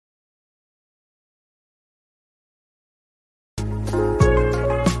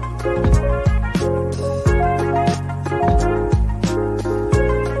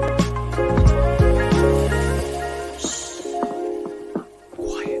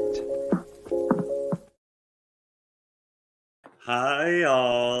Hi,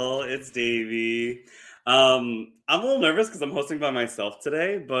 y'all. It's Davey. I'm a little nervous because I'm hosting by myself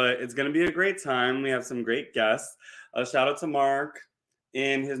today, but it's going to be a great time. We have some great guests. A shout out to Mark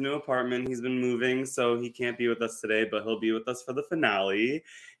in his new apartment. He's been moving, so he can't be with us today, but he'll be with us for the finale.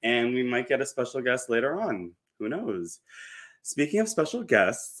 And we might get a special guest later on. Who knows? Speaking of special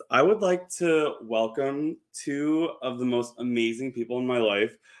guests, I would like to welcome two of the most amazing people in my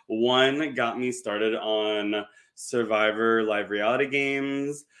life. One got me started on Survivor live reality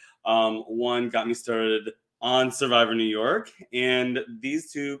games. One got me started on Survivor New York. And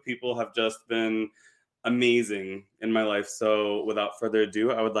these two people have just been amazing in my life. So without further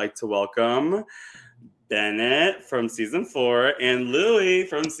ado, I would like to welcome Bennett from season 4 and Louie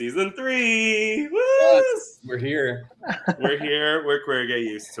from season 3. Woo! Yes, we're here. We're here. We're queer. Get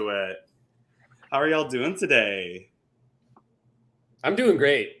used to it. How are y'all doing today? I'm doing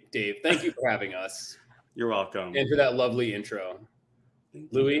great, Dave. Thank you for having us. You're welcome. And for that lovely intro.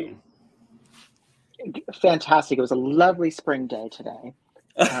 Louie? Fantastic. It was a lovely spring day today.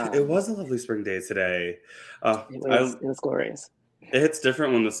 It was a lovely spring day today. It was glorious. It hits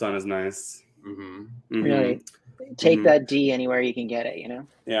different when the sun is nice. Mm-hmm. Mm-hmm. Really. Take that D anywhere you can get it, you know?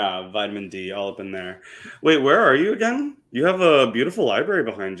 Yeah, vitamin D all up in there. Wait, where are you again? You have a beautiful library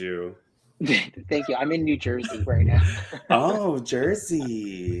behind you. Thank you. I'm in New Jersey right now. Oh,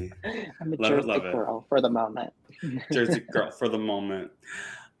 Jersey. I'm a Jersey girl for the moment. Jersey girl for the moment.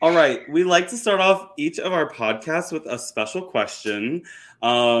 All right. We like to start off each of our podcasts with a special question.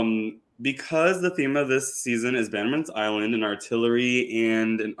 Because the theme of this season is Bannerman's Island, an artillery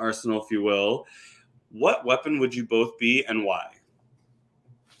and an arsenal, if you will, what weapon would you both be and why?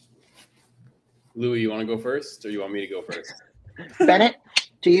 Louie, you want to go first or you want me to go first? Bennett,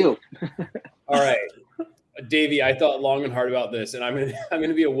 to you. All right. Davey, I thought long and hard about this, and I'm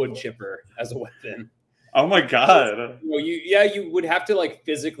gonna be a wood chipper as a weapon. Oh my God. You would have to like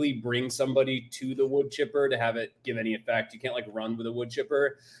physically bring somebody to the wood chipper to have it give any effect. You can't like run with a wood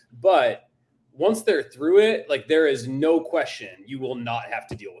chipper, but once they're through it, like there is no question you will not have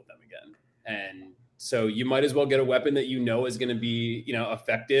to deal with them again. And so you might as well get a weapon that you know is going to be,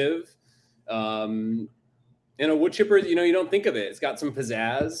 effective. And a wood chipper, you don't think of it. It's got some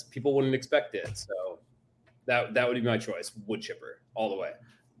pizzazz. People wouldn't expect it. So that would be my choice. Wood chipper all the way.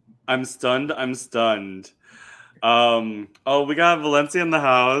 I'm stunned. We got Valencia in the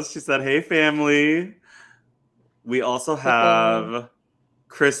house. She said, "Hey, family." We also have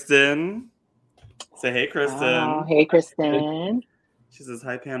Kristen. Say hey, Kristen. Oh, hey, Kristen. She says,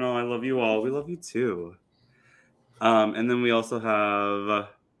 "Hi, panel. I love you all. We love you too." And then we also have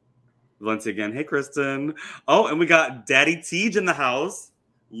Valencia again. Hey, Kristen. Oh, and we got Daddy Tej in the house.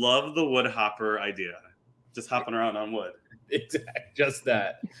 Love the wood hopper idea. Just hopping around on wood. Exactly. Just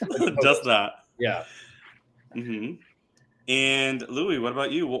that. Just that. Yeah. Mm-hmm. And Louie, what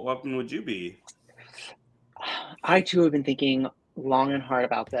about you? What weapon would you be? I too have been thinking long and hard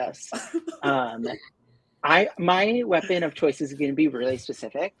about this. My weapon of choice is going to be really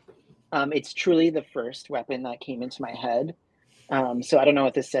specific. It's truly the first weapon that came into my head. So I don't know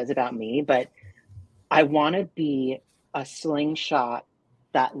what this says about me, but I want to be a slingshot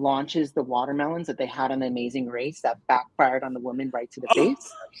that launches the watermelons that they had on The Amazing Race that backfired on the woman right to the face.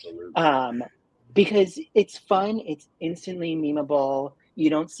 Absolutely. Because it's fun, it's instantly memeable, you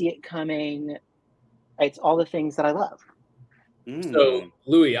don't see it coming. It's all the things that I love. So,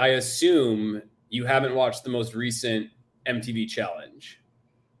 Louie, I assume you haven't watched the most recent MTV Challenge.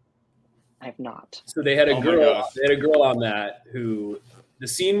 I have not. So they had a girl on that who the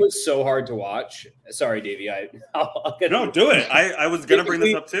scene was so hard to watch. Sorry, Davey. I'll get No, do it. I was gonna bring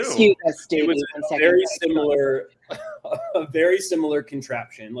this up too. Excuse us, Davey. It was a very similar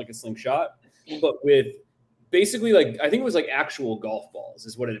contraption, like a slingshot, but with basically I think it was like actual golf balls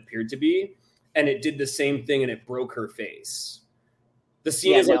is what it appeared to be, and it did the same thing and it broke her face. The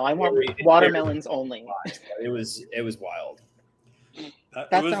scene is I want watermelons only. It was wild. That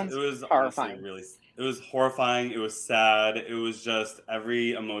sounds horrifying. It was horrifying. It was sad. It was just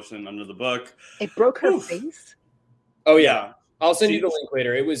every emotion under the book. It broke her face. Oh yeah, I'll send you the link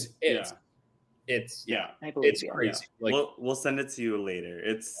later. It's crazy. Yeah. We'll send it to you later.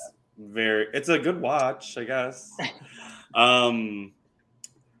 It's a good watch, I guess.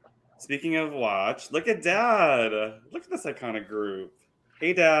 Speaking of watch, look at Dad. Look at this iconic group.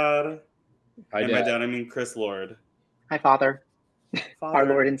 Hey, Dad. Hi, and Dad. by Dad, I mean Chris Lord. Hi, Father. Our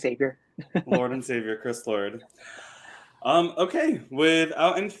Lord and Savior. Lord and Savior, Chris Lord. Okay,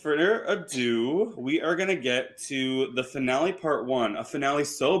 without any further ado, we are going to get to the finale part 1. A finale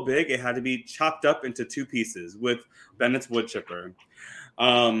so big it had to be chopped up into 2 pieces with Bennett's wood chipper.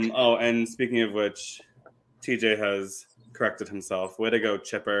 And speaking of which, TJ has corrected himself. Way to go,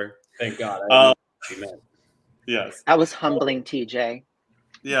 Chipper. Thank God. Amen. Yes. That was humbling, TJ.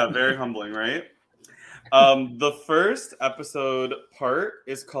 Yeah, very humbling, right? The first episode part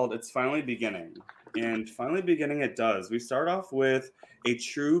is called It's Finally Beginning. And finally beginning it does. We start off with a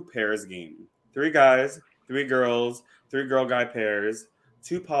true pairs game. 3 guys, 3 girls, 3 girl-guy pairs,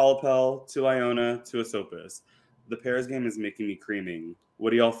 2 Polypel, 2 Iona, 2 Asopus. The pairs game is making me creaming. What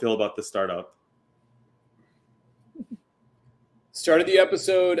do y'all feel about the startup? Start of the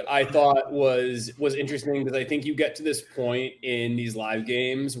episode I thought was interesting because I think you get to this point in these live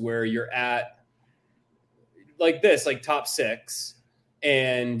games where you're at like this, like top 6.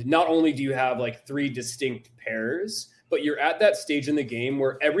 And not only do you have like 3 distinct pairs, but you're at that stage in the game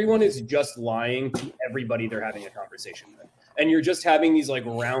where everyone is just lying to everybody they're having a conversation with. And you're just having these like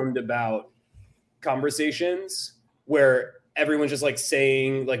roundabout conversations where everyone's just like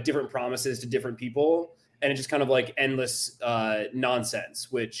saying like different promises to different people. And it's just kind of like endless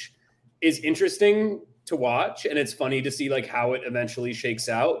nonsense, which is interesting to watch. And it's funny to see like how it eventually shakes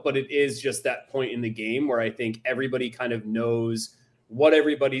out. But it is just that point in the game where I think everybody kind of knows what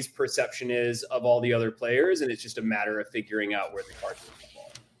everybody's perception is of all the other players. And it's just a matter of figuring out where the cards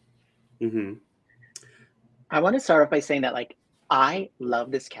fall. Mm-hmm. I want to start off by saying that like I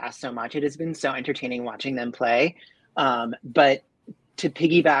love this cast so much. It has been so entertaining watching them play. But to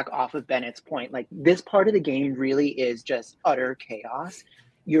piggyback off of Bennett's point, like this part of the game really is just utter chaos.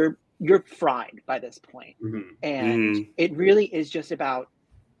 You're fried by this point. Mm-hmm. And it really is just about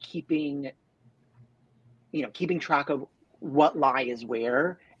keeping track of what lie is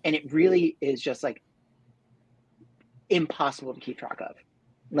where. And it really is just like impossible to keep track of.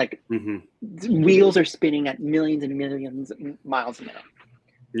 Like wheels are spinning at millions and millions of miles a minute.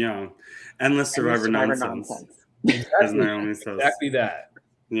 Yeah. Endless Survivor nonsense. As Naomi says. Exactly that.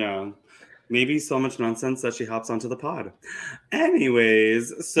 Yeah. Maybe so much nonsense that she hops onto the pod.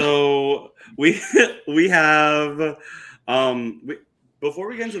 Anyways, so we have before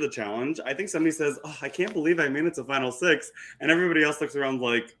we get into the challenge, I think somebody says, "Oh, I can't believe I made it to Final 6," and everybody else looks around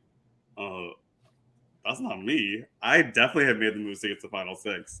like, that's not me. I definitely have made the moves to get to Final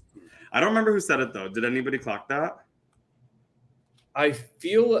 6. I don't remember who said it though. Did anybody clock that? I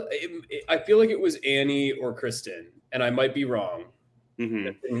feel like it was Annie or Kristen, and I might be wrong.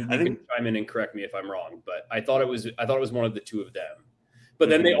 Mm-hmm. I think chime in and correct me if I'm wrong, but I thought it was one of the 2 of them. But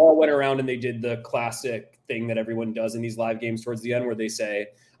then they all went around and they did the classic thing that everyone does in these live games towards the end, where they say,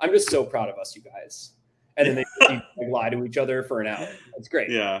 "I'm just so proud of us, you guys," and then they lie to each other for an hour. That's great.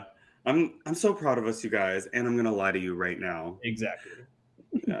 Yeah, I'm so proud of us, you guys, and I'm gonna lie to you right now. Exactly.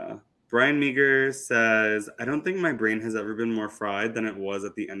 Yeah. Brian Meager says, "I don't think my brain has ever been more fried than it was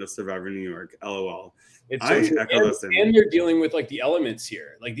at the end of Survivor New York. LOL." It's so and they're dealing with like the elements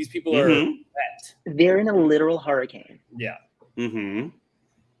here. Like these people are wet. They're in a literal hurricane. Yeah.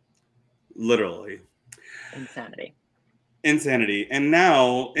 Literally. Insanity. And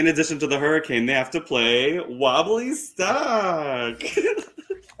now, in addition to the hurricane, they have to play Wobbly Stuck.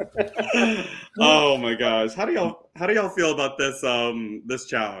 Oh my gosh. How do y'all feel about this this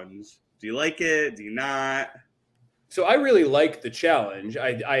challenge? Do you like it? Do you not? So I really like the challenge.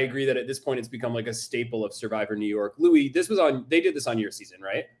 I agree that at this point it's become like a staple of Survivor New York. Louis, they did this on your season,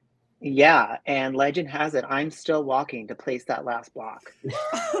 right? Yeah, and legend has it, I'm still walking to place that last block.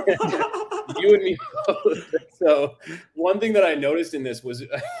 You and me both. So one thing that I noticed in this was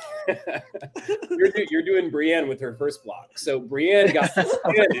you're doing Brienne with her first block. So Brienne got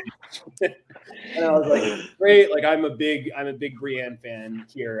advantage. And I was like, great. Like I'm a big Brienne fan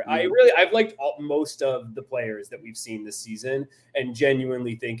here. I've liked most of the players that we've seen this season, and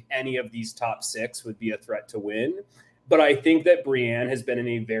genuinely think any of these top 6 would be a threat to win. But I think that Brienne has been in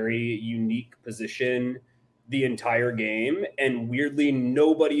a very unique position the entire game, and weirdly,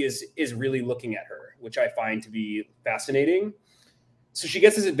 nobody is really looking at her, which I find to be fascinating. So she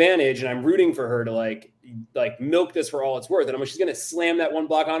gets this advantage, and I'm rooting for her to like milk this for all it's worth. And I'm like, she's going to slam that one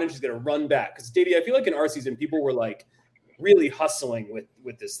block on, and she's going to run back. Because Davey, I feel like in our season, people were like really hustling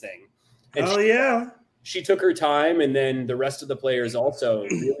with this thing. And she took her time, and then the rest of the players also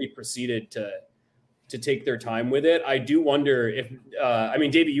really proceeded to take their time with it. I do wonder if,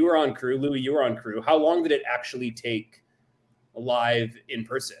 Davey, you were on crew. Louis, you were on crew. How long did it actually take live in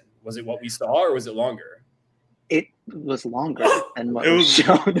person? Was it what we saw, or was it longer? It was longer than what was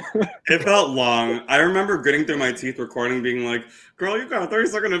shown. It felt long. I remember gritting through my teeth recording, being like, "Girl, you got a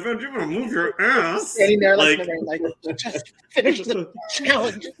 30-second event. You want to move your ass." Standing there like just finish the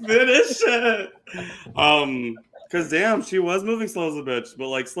challenge. Finish it. Because damn, she was moving slow as a bitch. But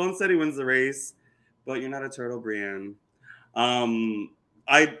like Sloan said, he wins the race. But you're not a turtle, Brienne.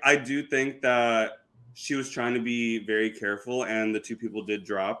 I do think that she was trying to be very careful, and the two people did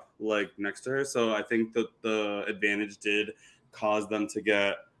drop like next to her. So I think that the advantage did cause them to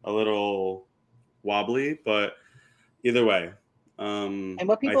get a little wobbly, but either way, And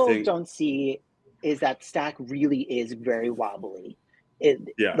what I people think don't see is that stack really is very wobbly.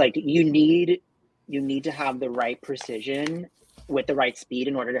 yeah. Like you need to have the right precision with the right speed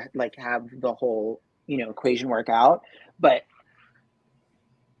in order to like have the whole, equation work out. But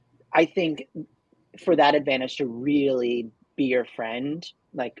I think for that advantage to really be your friend,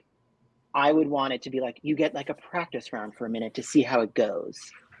 like I would want it to be like you get like a practice round for a minute to see how it goes.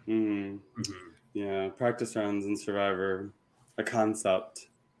 Mm. Yeah, practice rounds in Survivor, a concept.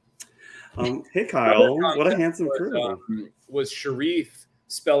 Hey Kyle, what a handsome crew. Was Sharif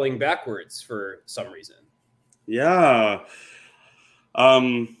spelling backwards for some reason? Yeah.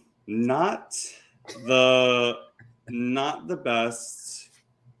 Not the best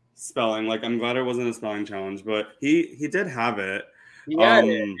spelling. Like I'm glad it wasn't a spelling challenge, but he did have it. He had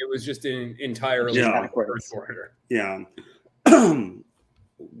it. It was just entirely backwards. order. Yeah.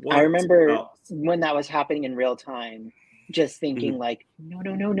 I remember when that was happening in real time, just thinking like,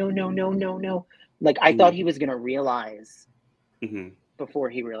 no. Like I thought he was gonna realize before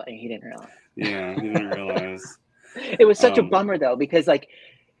he realized. He didn't realize. Yeah, he didn't realize. It was such a bummer though, because like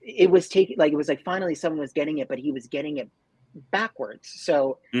it was finally someone was getting it, but he was getting it backwards.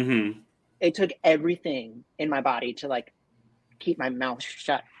 So it took everything in my body to like keep my mouth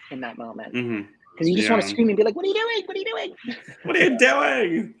shut in that moment. Because you just want to scream and be like, what are you doing? What are you doing? What are you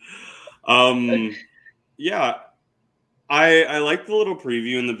doing? Yeah. I liked the little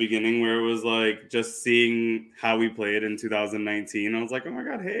preview in the beginning where it was like just seeing how we played in 2019. I was like, oh my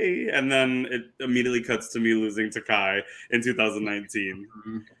God, hey. And then it immediately cuts to me losing to Kai in 2019.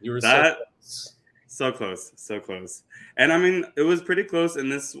 You were so close. And I mean, it was pretty close in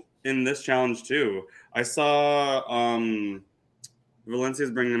this challenge too. I saw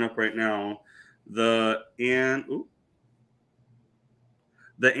Valencia's bringing it up right now. The Ann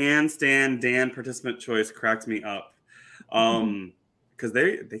Stan Dan participant choice cracked me up. Because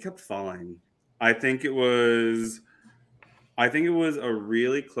they kept falling. I think it was a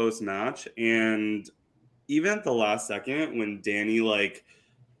really close match, and even at the last second when Danny like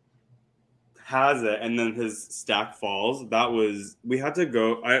has it and then his stack falls, we had to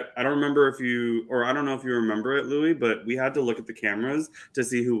go. I don't remember I don't know if you remember it, Louis, but we had to look at the cameras to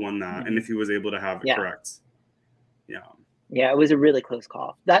see who won that and if he was able to have it correct. Yeah, it was a really close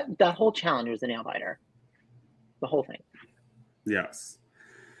call. That whole challenge was a nail biter. The whole thing. Yes.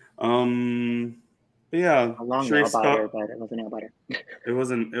 But yeah, a long nail biter, but it was a nail biter. It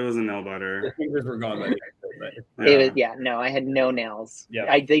was a nail biter. The fingers were gone. It was no. I had no nails.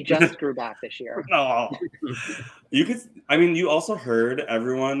 Yeah, they just grew back this year. Oh. You also heard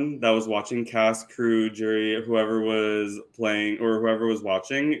everyone that was watching, cast, crew, jury, whoever was playing or whoever was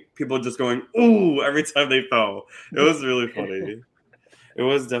watching, people just going ooh every time they fell. It was really funny. It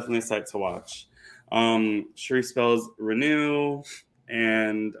was definitely a sight to watch. Sharif spells renew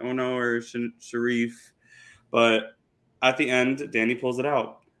and or Sharif, but at the end, Danny pulls it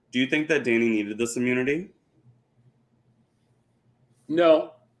out. Do you think that Danny needed this immunity?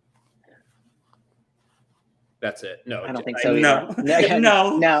 No. That's it. No, I don't think so. Either.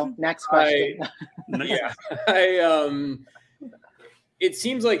 No. Next question. It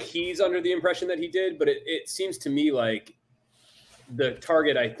seems like he's under the impression that he did, but it seems to me like the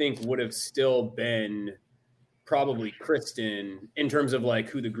target, I think, would have still been probably Kristen in terms of like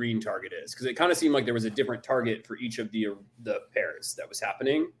who the green target is, because it kind of seemed like there was a different target for each of the pairs that was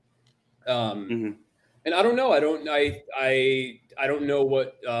happening. And I don't know. I don't know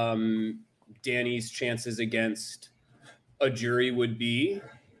what Danny's chances against a jury would be.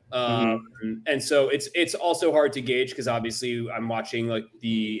 And so it's also hard to gauge because obviously I'm watching like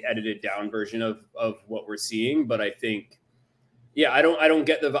the edited down version of what we're seeing, but I think, I don't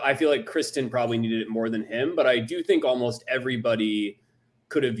get I feel like Kristen probably needed it more than him, but I do think almost everybody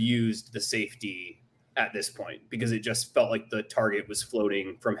could have used the safety at this point because it just felt like the target was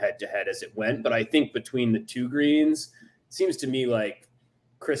floating from head to head as it went. But I think between the two greens, it seems to me like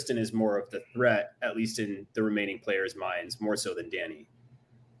Kristen is more of the threat, at least in the remaining players' minds, more so than Danny.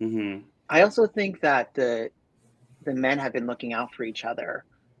 I also think that the men have been looking out for each other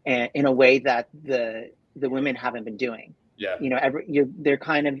and in a way that the women haven't been doing. Yeah. They're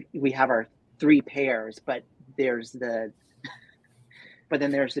kind of, we have our three pairs, but then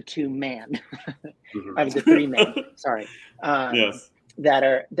there's the two men, the three men, sorry. Yes. That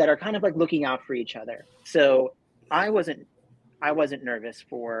are kind of like looking out for each other. So I wasn't nervous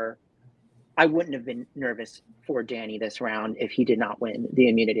for I wouldn't have been nervous for Danny this round if he did not win the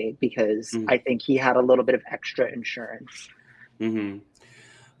immunity, because I think he had a little bit of extra insurance.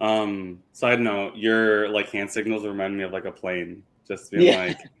 Side note, your like hand signals remind me of like a plane, just being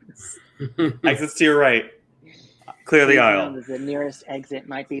like exits to your right, clear the aisle. The nearest exit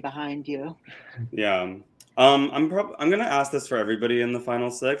might be behind you. Yeah. I'm gonna ask this for everybody in the final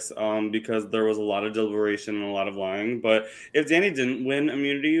 6, because there was a lot of deliberation and a lot of lying. But if Danny didn't win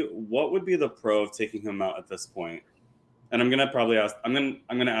immunity, what would be the pro of taking him out at this point? And I'm gonna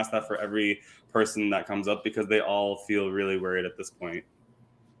ask that for every person that comes up, because they all feel really worried at this point.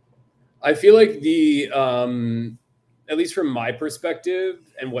 I feel like at least from my perspective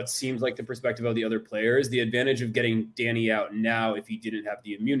and what seems like the perspective of the other players, the advantage of getting Danny out now if he didn't have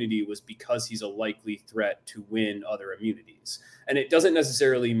the immunity was because he's a likely threat to win other immunities. And it doesn't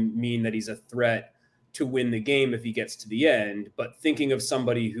necessarily mean that he's a threat to win the game if he gets to the end, but thinking of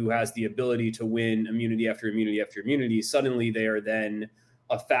somebody who has the ability to win immunity after immunity after immunity, suddenly they are then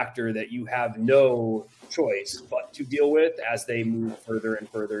a factor that you have no choice but to deal with as they move further and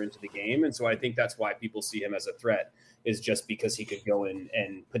further into the game. And so I think that's why people see him as a threat, is just because he could go in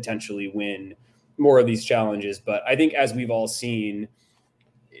and potentially win more of these challenges. But I think, as we've all seen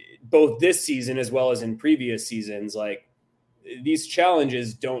both this season as well as in previous seasons, like, these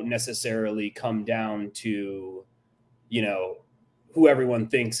challenges don't necessarily come down to, who everyone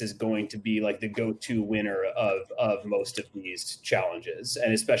thinks is going to be like the go-to winner of most of these challenges.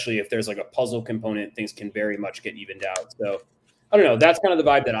 And especially if there's like a puzzle component, things can very much get evened out. So I don't know. That's kind of the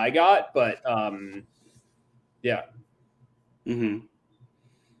vibe that I got, but yeah.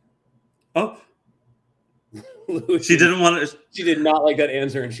 Oh, she didn't want to. She did not like that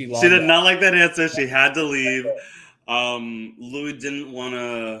answer, and she logged She did out. not like that answer. She had to leave. Louis didn't want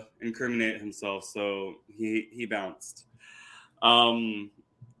to incriminate himself, so he bounced. I'll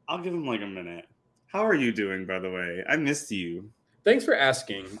give him like a minute. How are you doing, by the way? I missed you. Thanks for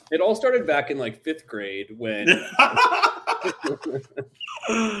asking. It all started back in like 5th grade when.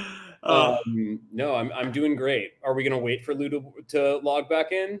 No, I'm doing great. Are we gonna wait for Lou to log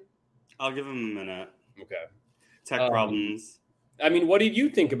back in? I'll give him a minute. Okay. Tech problems. I mean, what did you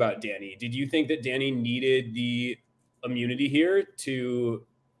think about Danny? Did you think that Danny needed the immunity here to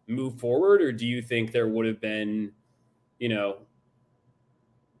move forward, or do you think there would have been,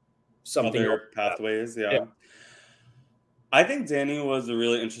 something other pathways? Yeah. I think Danny was a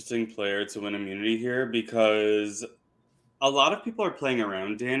really interesting player to win immunity here, because a lot of people are playing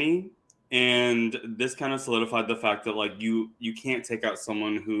around Danny, and this kind of solidified the fact that like you can't take out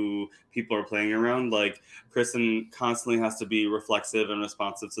someone who people are playing around. Like, Kristen constantly has to be reflexive and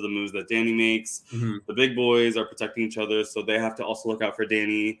responsive to the moves that Danny makes. The big boys are protecting each other, so they have to also look out for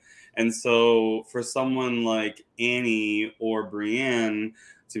Danny. And so for someone like Annie or Brienne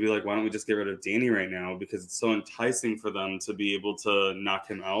to be like, why don't we just get rid of Danny right now, because it's so enticing for them to be able to knock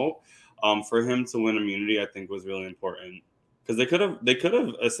him out. For him to win immunity, I think, was really important, because they could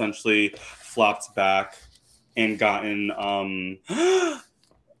have essentially flopped back and gotten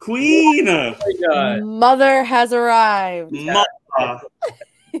Queen. Oh my God. Mother has arrived. Mother.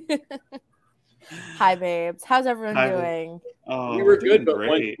 Hi, babes. How's everyone doing? Oh, we were good, but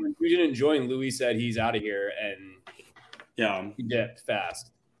great. when we didn't join, Louis said he's out of here, and he dipped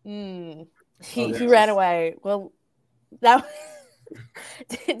fast. He ran away. Well, that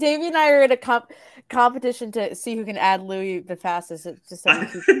Davey and I are in a competition to see who can add Louis the fastest. Just so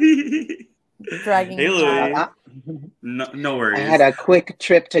dragging. Hey, Louis. No worries. I had a quick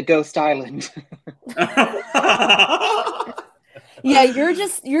trip to Ghost Island. Yeah, you're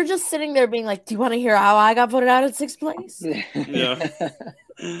just sitting there being like, do you want to hear how I got voted out in 6th place? Yeah.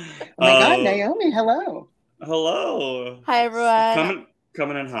 Oh my God, Naomi, hello. Hello. Hi, everyone.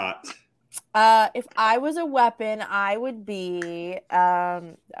 Coming in hot. If I was a weapon, I would be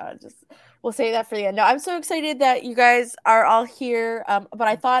we'll say that for the end. No, I'm so excited that you guys are all here. But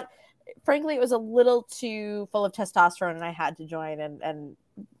I thought, frankly, it was a little too full of testosterone, and I had to join and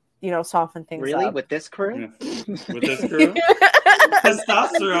soften things really up. With this crew? With this crew?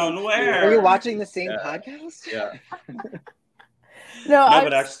 Testosterone, where? Are you watching the same podcast? Yeah. No,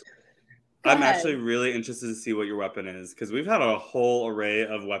 but actually, I'm actually really interested to see what your weapon is, because we've had a whole array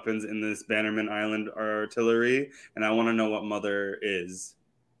of weapons in this Bannerman Island artillery, and I want to know what Mother is.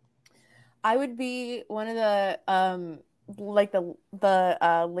 I would be one of the like the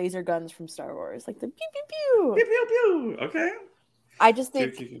laser guns from Star Wars, like the pew pew pew. Pew pew pew. Okay. I just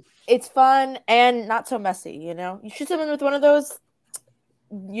think it's fun and not so messy. You shoot someone with one of those,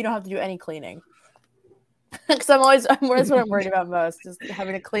 you don't have to do any cleaning. Because that's what I'm worried about most, just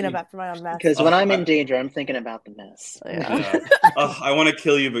having to clean up after my own mess. Because when I'm in danger, I'm thinking about the mess. Yeah. I want to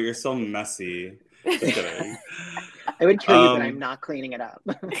kill you, but you're so messy. Just kidding. I would kill you, but I'm not cleaning it up.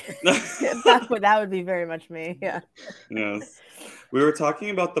 that would be very much me. Yeah. Yes. We were talking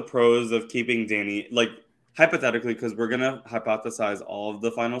about the pros of keeping Danny, like hypothetically, because we're going to hypothesize all of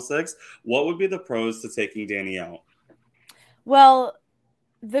the final 6. What would be the pros to taking Danny out? Well,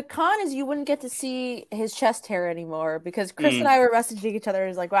 the con is you wouldn't get to see his chest hair anymore because Chris and I were messaging each other. It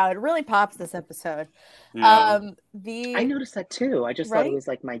was like, wow, it really pops this episode. Yeah. I noticed that too. I just thought it was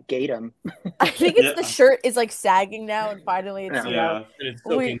like my gatum. I think it's the shirt is like sagging now, and finally it's and it's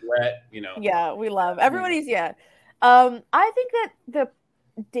soaking wet. Yeah, we love everybody's. I think that the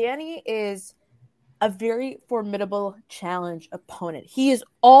Danny is a very formidable challenge opponent. He is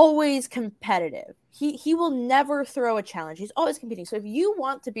always competitive. He will never throw a challenge. He's always competing. So if you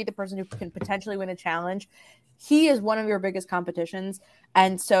want to be the person who can potentially win a challenge, he is one of your biggest competitions.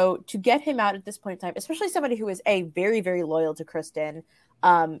 And so to get him out at this point in time, especially somebody who is very, very loyal to Kristen,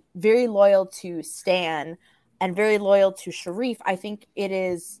 very loyal to Stan, and very loyal to Sharif, I think it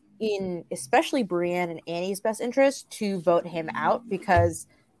is in especially Brienne and Annie's best interest to vote him out because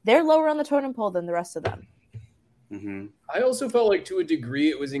they're lower on the totem pole than the rest of them. Mm-hmm. I also felt like to a degree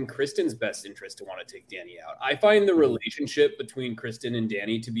it was in Kristen's best interest to want to take Danny out. I find the relationship between Kristen and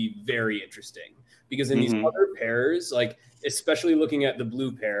Danny to be very interesting because in these other pairs, like especially looking at the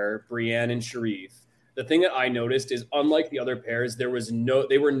blue pair, Brienne and Sharif, the thing that I noticed is unlike the other pairs, they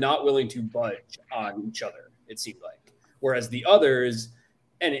were not willing to budge on each other, it seemed like. Whereas the others,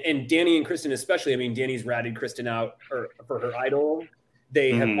 and Danny and Kristen especially, I mean, Danny's ratted Kristen out for her idol.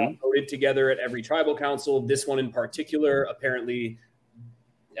 They have not voted together at every tribal council. This one in particular, apparently,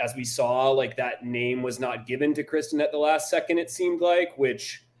 as we saw, like that name was not given to Kristen at the last second, it seemed like,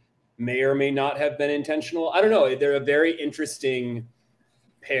 which may or may not have been intentional. I don't know. They're a very interesting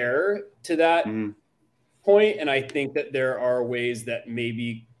pair to that point, and I think that there are ways that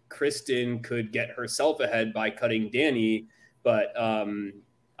maybe Kristen could get herself ahead by cutting Danny, but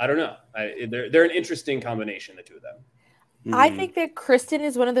I don't know. They're an interesting combination, the two of them. I think that Kristen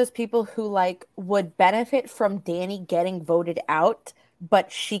is one of those people who like would benefit from Danny getting voted out,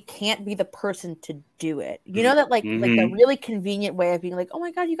 but she can't be the person to do it. You know that like the really convenient way of being like, oh my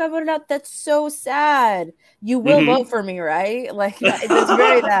God, you got voted out. That's so sad. You will vote for me, right? Like it's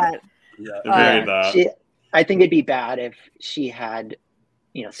very that. Yeah, very that. I think it'd be bad if she had,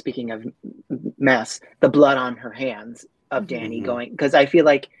 speaking of mess, the blood on her hands of Danny going, because I feel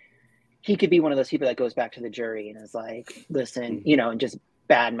like he could be one of those people that goes back to the jury and is like, listen, and just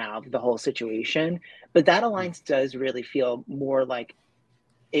badmouth the whole situation. But that alliance does really feel more like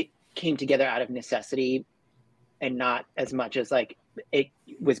it came together out of necessity and not as much as like it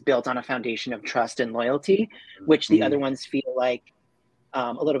was built on a foundation of trust and loyalty, which the other ones feel like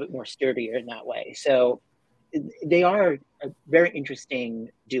a little bit more sturdier in that way. So they are a very interesting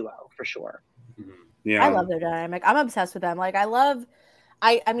duo for sure. Yeah, I love their dynamic. I'm obsessed with them. Like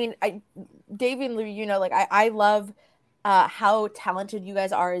I mean, Davey and Louie, I love how talented you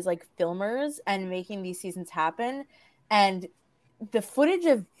guys are as like filmers and making these seasons happen. And the footage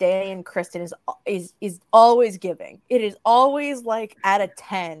of Danny and Kristen is always giving. It is always like at a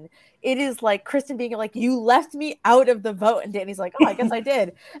 10. It is like Kristen being like, you left me out of the vote. And Danny's like, oh, I guess I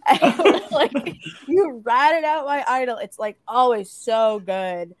did. And, like, you ratted out my idol. It's like always so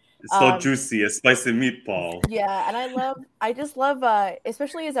good. It's so juicy, a spicy meatball. Yeah, and I just love,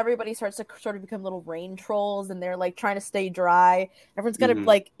 especially as everybody starts to sort of become little rain trolls and they're like trying to stay dry. Everyone's got to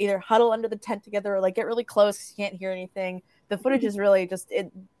like either huddle under the tent together or like get really close because you can't hear anything. The footage is really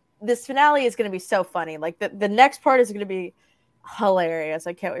this finale is going to be so funny. Like the next part is going to be hilarious.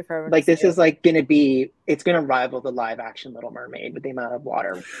 I can't wait for everyone. Like this is like going to be, it's going to rival the live action Little Mermaid with the amount of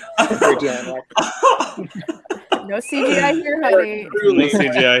water they're dealing with. No CGI here, honey. No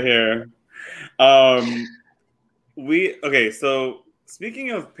CGI here. So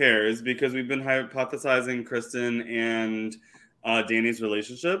speaking of pairs, because we've been hypothesizing Kristen and Danny's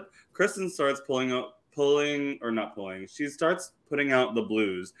relationship, Kristen starts she starts putting out the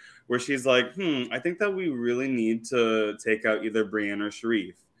blues where she's like, I think that we really need to take out either Brienne or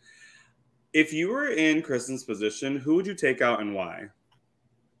Sharif. If you were in Kristen's position, who would you take out and why?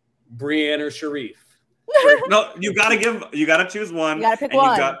 Brienne or Sharif? No, you gotta choose one. You gotta pick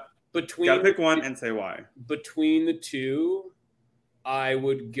one. You gotta pick one and say why. Between the two, I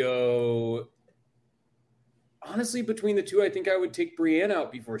would go. Honestly, between the two, I think I would take Brienne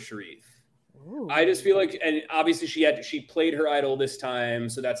out before Sharif. Ooh. I just feel like, and obviously she played her idol this time,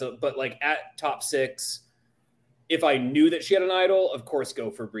 so but like at top 6, if I knew that she had an idol, of course,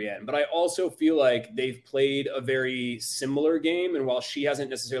 go for Brienne. But I also feel like they've played a very similar game. And while she hasn't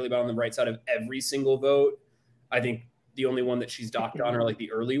necessarily been on the right side of every single vote, I think the only one that she's docked on are like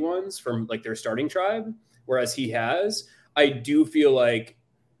the early ones from like their starting tribe, whereas he has. I do feel like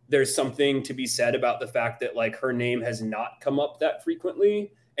there's something to be said about the fact that like her name has not come up that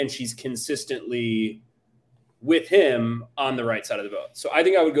frequently, and she's consistently with him on the right side of the vote. So I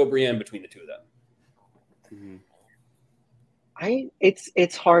think I would go Brienne between the two of them. Mm-hmm.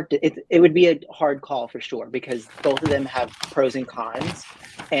 It's hard to it would be a hard call for sure, because both of them have pros and cons,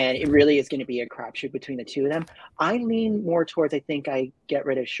 and it really is going to be a crapshoot between the two of them. I lean more towards, I think I get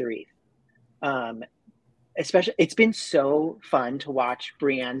rid of Sharif. Especially, it's been so fun to watch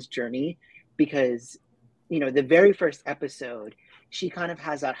Brienne's journey, because the very first episode, she kind of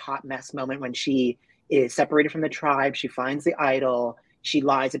has that hot mess moment when she is separated from the tribe. She finds the idol, she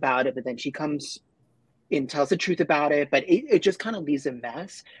lies about it, but then she comes and tells the truth about it, but it just kind of leaves a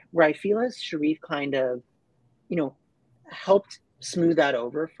mess, where I feel as Sharif kind of, helped smooth that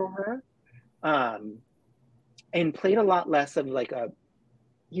over for her, and played a lot less of like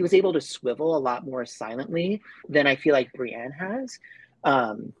he was able to swivel a lot more silently than I feel like Brienne has.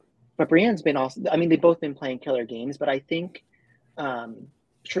 But Brienne's been also, I mean, they've both been playing killer games, but I think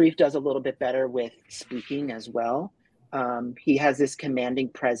Sharif does a little bit better with speaking as well. He has this commanding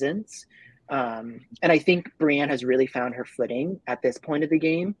presence. And I think Brienne has really found her footing at this point of the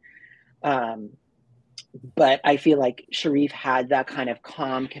game. But I feel like Sharif had that kind of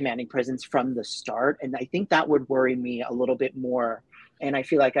calm, commanding presence from the start. And I think that would worry me a little bit more. And I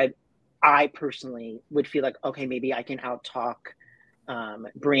feel like I personally would feel like, okay, maybe I can out-talk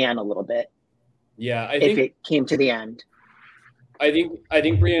Brienne a little bit. Yeah, if it came to the end. I think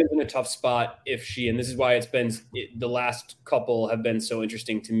Brienne's in a tough spot if she, and this is why the last couple have been so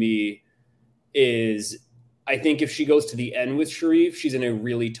interesting to me, is I think if she goes to the end with Sharif, she's in a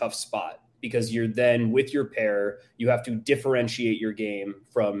really tough spot, because you're then with your pair, you have to differentiate your game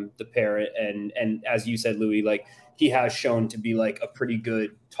from the pair. And as you said, Louis, like he has shown to be like a pretty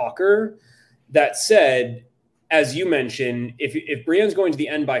good talker. That said, as you mentioned, if Brienne's going to the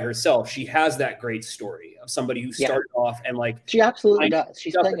end by herself, she has that great story of somebody who started off and like she absolutely does.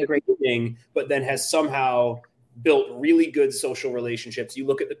 She's playing a great thing, but then has somehow built really good social relationships. You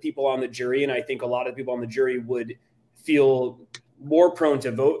look at the people on the jury, and I think a lot of people on the jury would feel more prone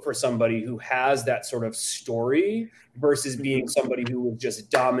to vote for somebody who has that sort of story versus being somebody who was just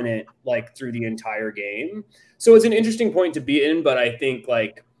dominant like through the entire game. So it's an interesting point to be in, but I think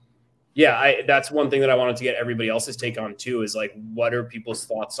like, yeah, that's one thing that I wanted to get everybody else's take on too, is like, what are people's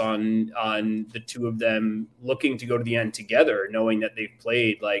thoughts on the two of them looking to go to the end together, knowing that they've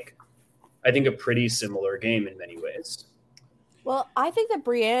played like, I think a pretty similar game in many ways. Well, I think that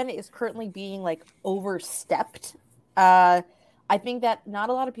Brienne is currently being like overstepped. I think that not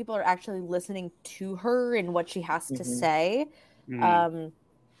a lot of people are actually listening to her and what she has to say,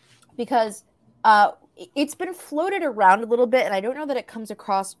 because it's been floated around a little bit, and I don't know that it comes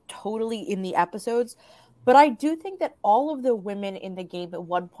across totally in the episodes, but I do think that all of the women in the game at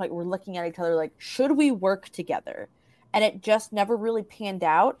one point were looking at each other like, should we work together? And it just never really panned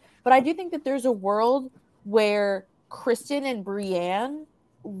out. But I do think that there's a world where Kristen and Brienne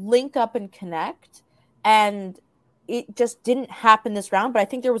link up and connect, and it just didn't happen this round, but I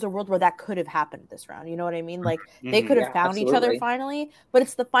think there was a world where that could have happened this round. You know what I mean? Like they could have found each other finally, but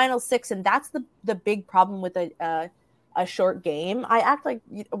it's the final 6, and that's the big problem with a short game. I act like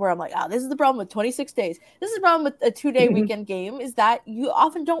where I'm like, this is the problem with 26 days. This is the problem with a 2-day weekend game, is that you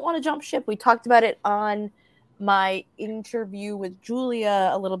often don't want to jump ship. We talked about it on my interview with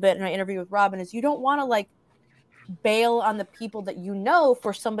Julia a little bit, and my interview with Robin, is you don't want to like bail on the people that you know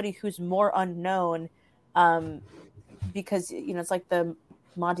for somebody who's more unknown, because it's like the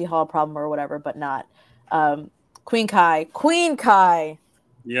Monty Hall problem or whatever, but not Queen Kai.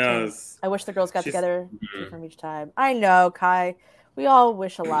 Yes, I wish the girls got together from each time. I know, Kai, we all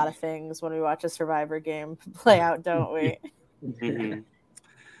wish a lot of things when we watch a Survivor game play out, don't we?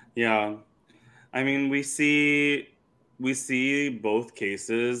 Yeah, I mean, we see both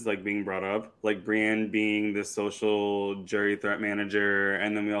cases like being brought up, like Brienne being the social jury threat manager,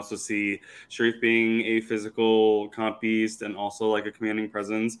 and then we also see Sharif being a physical comp beast and also like a commanding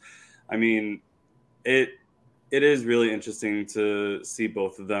presence. I mean, it is really interesting to see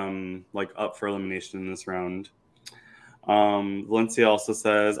both of them like up for elimination in this round. Valencia also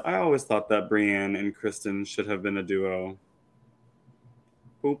says, I always thought that Brienne and Kristen should have been a duo.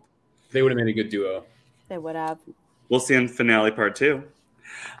 Boop. They would have made a good duo. They would have. We'll see in finale part 2.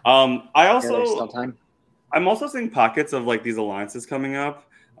 I'm also seeing pockets of like these alliances coming up.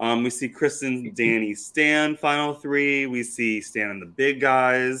 We see Kristen, Danny, Stan final 3. We see Stan and the big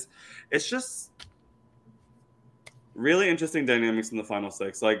guys. It's just really interesting dynamics in the final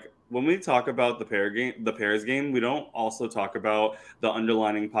 6. Like when we talk about the pairs game, we don't also talk about the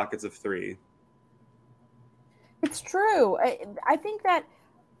underlining pockets of 3. It's true. I think that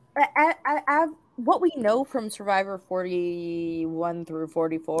what we know from Survivor 41 through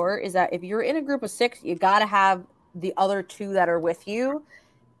 44 is that if you're in a group of 6, you got to have the other 2 that are with you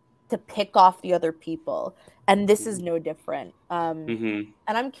to pick off the other people. And this is no different. And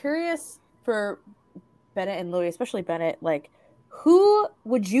I'm curious for Bennett and Louis, especially Bennett, like, who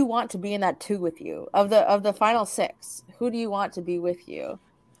would you want to be in that 2 with you? Of the final 6, who do you want to be with you?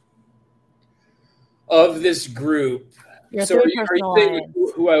 Of this group, so are you saying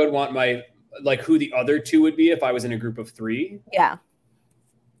who I would want who the other 2 would be if I was in a group of 3? Yeah.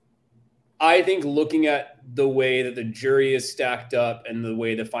 I think looking at the way that the jury is stacked up and the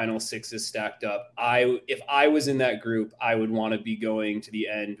way the final 6 is stacked up, if I was in that group, I would want to be going to the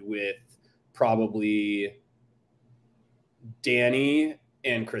end with probably Danny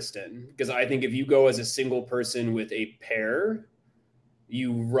and Kristen, because I think if you go as a single person with a pair,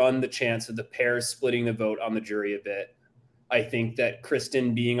 you run the chance of the pair splitting the vote on the jury a bit. I think that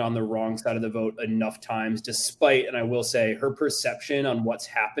Kristen being on the wrong side of the vote enough times, despite, and I will say, her perception on what's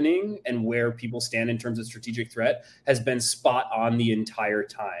happening and where people stand in terms of strategic threat has been spot on the entire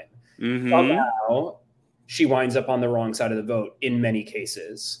time. Somehow, she winds up on the wrong side of the vote in many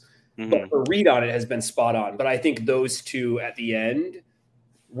cases. But her read on it has been spot on. But I think those 2 at the end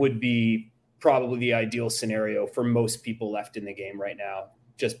would be probably the ideal scenario for most people left in the game right now,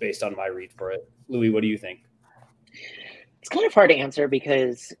 just based on my read for it. Louis, what do you think? It's kind of hard to answer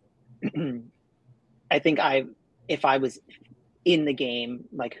because I think if I was in the game,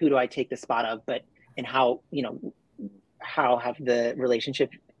 like, who do I take the spot of, and how have the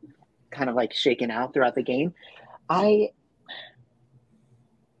relationship kind of like shaken out throughout the game. I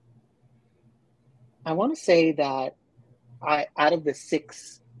want to say that out of the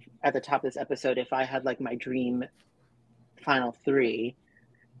 6 at the top of this episode, if I had like my dream final 3,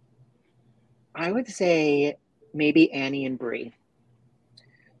 I would say maybe Annie and Brie.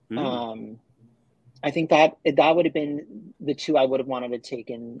 I think that would have been the 2 I would have wanted to take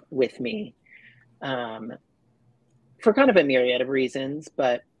in with me, for kind of a myriad of reasons.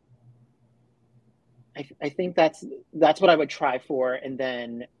 But I think that's what I would try for, and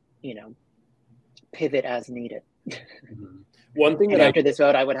then pivot as needed. One thing that after this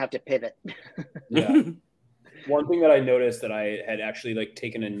vote, I would have to pivot. Yeah. One thing that I noticed that I had actually like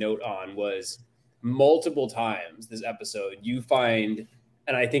taken a note on was multiple times this episode, you find,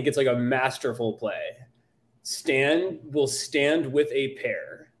 and I think it's like a masterful play, Stan will stand with a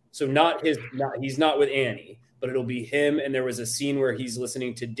pair. So he's not with Annie, but it'll be him. And there was a scene where he's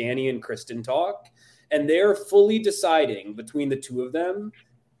listening to Danny and Kristen talk, and they're fully deciding between the 2 of them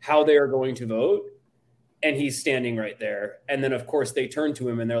how they are going to vote. And he's standing right there. And then, of course, they turn to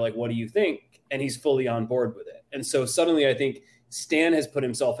him and they're like, what do you think? And he's fully on board with it. And so suddenly I think Stan has put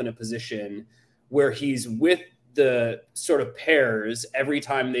himself in a position where he's with the sort of pairs every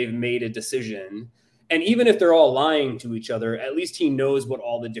time they've made a decision. And even if they're all lying to each other, at least he knows what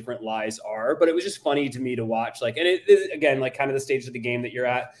all the different lies are. But it was just funny to me to watch. Like, and it is, again, like kind of the stage of the game that you're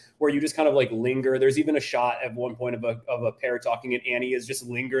at where you just kind of like linger. There's even a shot at one point of a pair talking, and Annie is just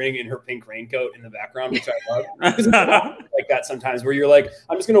lingering in her pink raincoat in the background, which I love. Like that sometimes where you're like,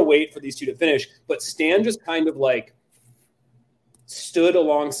 I'm just going to wait for these 2 to finish. But Stan just kind of like stood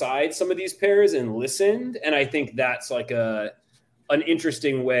alongside some of these pairs and listened. And I think that's like an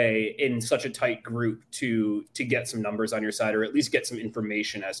interesting way in such a tight group to get some numbers on your side, or at least get some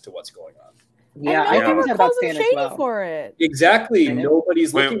information as to what's going on. Yeah, I think that about Stan as well. For it. Exactly.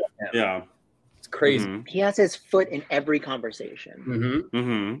 Nobody's looking at him. Yeah. It's crazy. He has his foot in every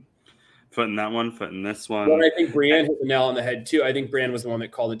conversation. Foot in that one, foot in this one. Well, I think Brienne hit the nail on the head too. I think Brienne was the one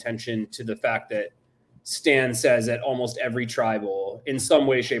that called attention to the fact that Stan says at almost every tribal in some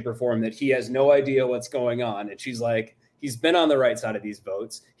way, shape, or form that he has no idea what's going on. And she's like, he's been on the right side of these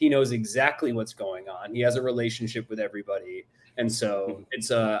votes. He knows exactly what's going on. He has a relationship with everybody. And so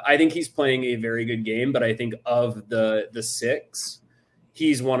I think he's playing a very good game, but I think of the 6,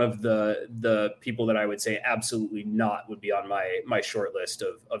 he's one of the people that I would say absolutely not would be on my short list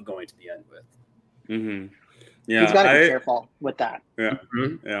of going to the end with. Yeah, he's got to be careful with that. Yeah,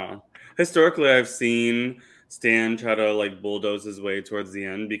 yeah. Historically, I've seen Stan try to like bulldoze his way towards the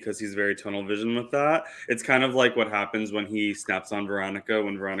end because he's very tunnel vision with that. It's kind of like what happens when he snaps on Veronica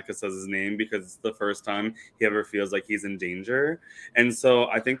when Veronica says his name, because it's the first time he ever feels like he's in danger. And so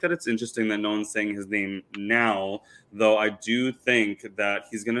I think that it's interesting that no one's saying his name now, though I do think that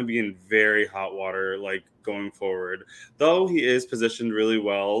he's going to be in very hot water like going forward, though he is positioned really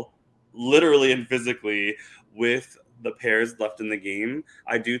well, literally and physically, with the pairs left in the game.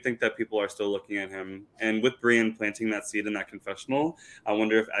 I do think that people are still looking at him. And with Brienne planting that seed in that confessional, I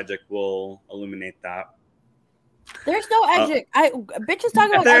wonder if Edgic will illuminate that. There's no Edgic. Bitches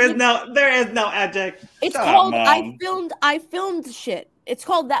talking about there Edgic. There is no Edgic. It's Shut called up, Mom. I filmed shit. It's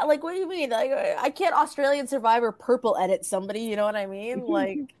called that. Like, what do you mean? Like, I can't Australian Survivor purple edit somebody. You know what I mean?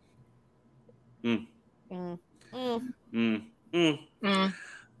 Like,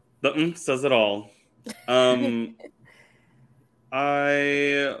 The says it all.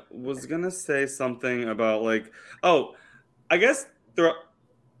 I was gonna say something about like, I guess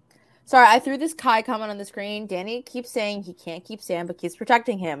sorry, I threw this Kai comment on the screen. Danny keeps saying he can't keep Sam, but keeps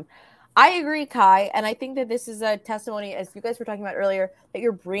protecting him. I agree, Kai, and I think that this is a testimony, as you guys were talking about earlier, that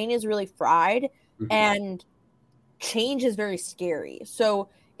your brain is really fried and change is very scary. So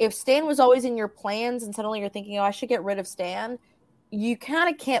if Stan was always in your plans and suddenly you're thinking, oh, I should get rid of Stan, you kind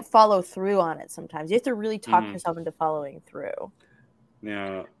of can't follow through on it sometimes. You have to really talk yourself into following through.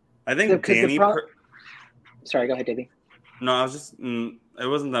 Yeah. I think Danny... Sorry, go ahead, Davey. No, I was just... it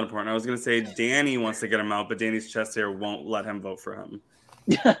wasn't that important. I was going to say Danny wants to get him out, but Danny's chest hair won't let him vote for him.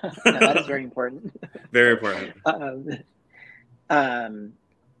 No, that is very important. Very important.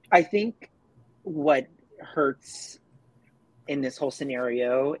 I think what hurts in this whole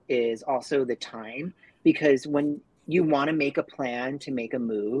scenario is also the time, because when you want to make a plan to make a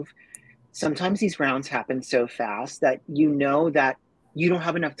move, sometimes these rounds happen so fast that you know that you don't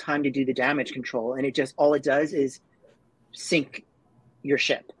have enough time to do the damage control, and all it does is sink your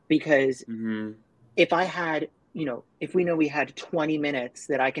ship. Because if I had, if we know we had 20 minutes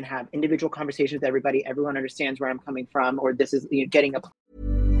that I can have individual conversations with everybody, everyone understands where I'm coming from, or this is getting a...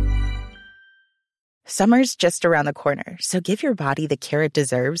 Summer's just around the corner, so give your body the care it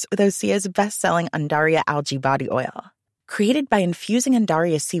deserves with Osea's best-selling Undaria Algae Body Oil. Created by infusing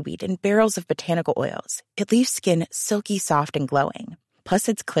Undaria seaweed in barrels of botanical oils, it leaves skin silky soft and glowing. Plus,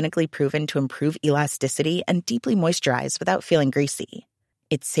 it's clinically proven to improve elasticity and deeply moisturize without feeling greasy.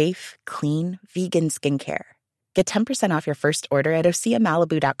 It's safe, clean, vegan skincare. Get 10% off your first order at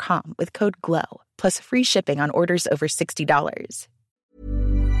OseaMalibu.com with code GLOW, plus free shipping on orders over $60.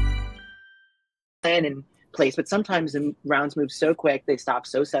 Plan in place, but sometimes the rounds move so quick, they stop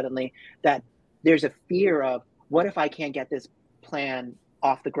so suddenly that there's a fear of, what if I can't get this plan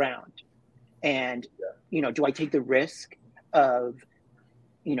off the ground? And, do I take the risk of,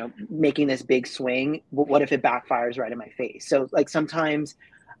 making this big swing? What if it backfires right in my face? So like sometimes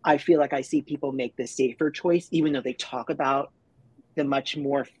I feel like I see people make the safer choice, even though they talk about the much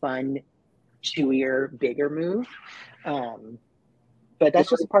more fun, chewier, bigger move. But that's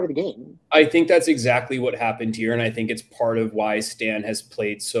just a part of the game. I think that's exactly what happened here. And I think it's part of why Stan has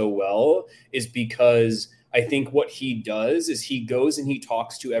played so well, is because I think what he does is he goes and he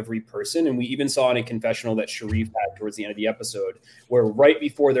talks to every person. And we even saw in a confessional that Sharif had towards the end of the episode, where right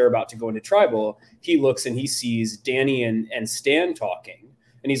before they're about to go into tribal, he looks and he sees Danny and Stan talking.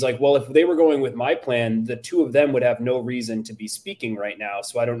 And he's like, well, if they were going with my plan, the two of them would have no reason to be speaking right now.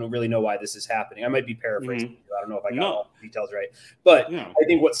 So I don't really know why this is happening. I might be paraphrasing. I don't know if I got all the details right. But I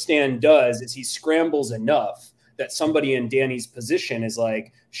think what Stan does is he scrambles enough that somebody in Danny's position is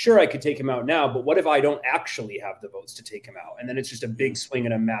like, sure, I could take him out now, but what if I don't actually have the votes to take him out? And then it's just a big swing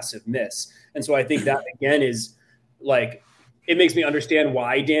and a massive miss. And so I think that, again, is like, it makes me understand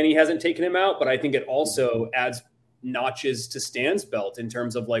why Danny hasn't taken him out, but I think it also adds notches to Stan's belt in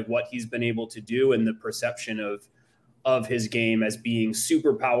terms of like what he's been able to do and the perception of his game as being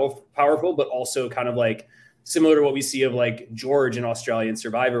super powerful, but also kind of like similar to what we see of like George in Australian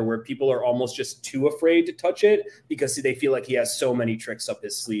Survivor, where people are almost just too afraid to touch it because they feel like he has so many tricks up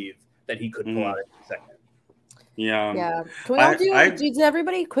his sleeve that he could pull out in a second. Yeah. Can we all does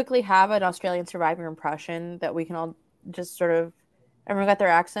everybody quickly have an Australian Survivor impression that we can all just sort of, everyone got their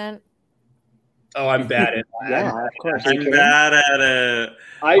accent? Oh, I'm bad at that. Yeah, of course. I'm bad at it.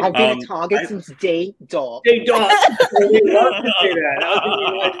 I've been a target since day dot. Day dot. We love to say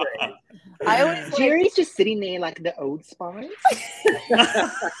that. I always Jerry's just sitting there like the old spies.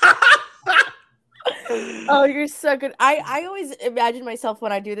 Oh, you're so good. I always imagine myself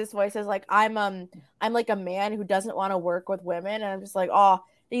when I do this voice as like I'm like a man who doesn't want to work with women, and I'm just like, oh,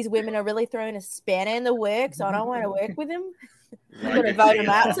 these women are really throwing a spanner in the works, so I don't want to work with them. I'm gonna vote them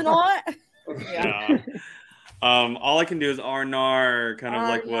out tonight. Yeah. All I can do is Arnar, kind of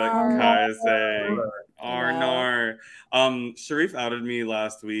like what Kai is saying. Arnar. Sharif outed me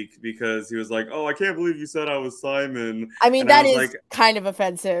last week because he was like, "Oh, I can't believe you said I was Simon." I mean, And that was is like, kind of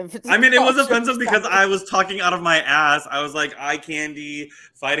offensive. I mean, it was offensive because I was talking out of my ass. I was like, eye candy,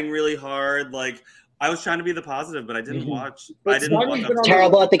 fighting really hard. Like, I was trying to be the positive, but I didn't watch. But I didn't watch.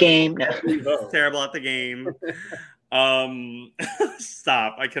 Terrible at the game. No. Terrible at the game.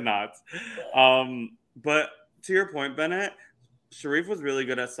 Stop. I cannot. But to your point, Bennett, Sharif was really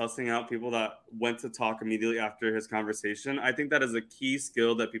good at sussing out people that went to talk immediately after his conversation. I think that is a key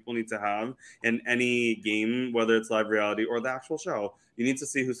skill that people need to have in any game, whether it's live reality or the actual show. You need to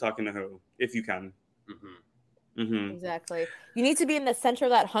see who's talking to who, if you can. Exactly. You need to be in the center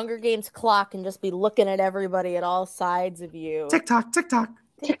of that Hunger Games clock and just be looking at everybody at all sides of you. TikTok, TikTok.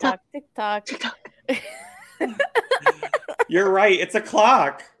 TikTok, TikTok. TikTok. You're right. It's a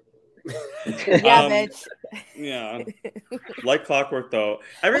clock. Yeah, bitch. Yeah. Like clockwork, though.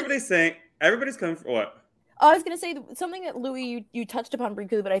 Everybody's coming for what? Oh, I was gonna say something that Louis you touched upon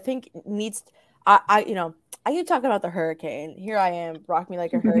briefly, but I think needs. I keep talking about the hurricane. Here I am, rock me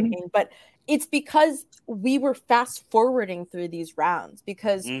like a hurricane, but it's because we were fast forwarding through these rounds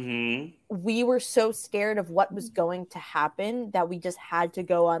because we were so scared of what was going to happen that we just had to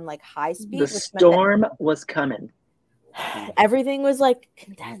go on like high speed. The storm was coming. Everything was like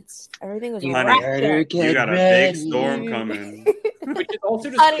condensed. Everything was you got a big storm coming. Which is also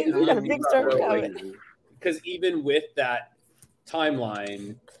just got a big storm coming. Because even with that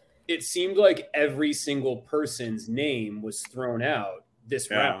timeline, it seemed like every single person's name was thrown out this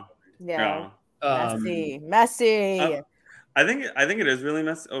round. Yeah. Messy. I think it is really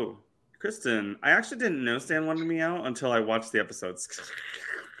messy. Oh, Kristen, I actually didn't know Stan wanted me out until I watched the episodes.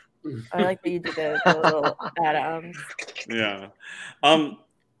 I like that you did the little add-ons. Yeah.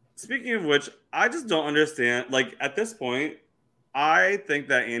 Speaking of which, I just don't understand. Like, at this point, I think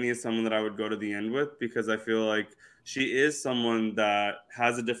that Annie is someone that I would go to the end with because I feel like she is someone that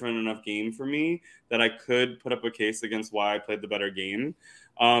has a different enough game for me that I could put up a case against why I played the better game.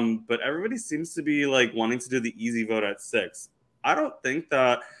 But everybody seems to be like wanting to do the easy vote at 6. I don't think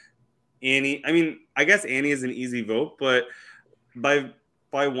that Annie, I mean, I guess Annie is an easy vote, but by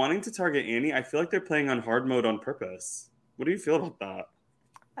wanting to target Annie, I feel like they're playing on hard mode on purpose. What do you feel about that?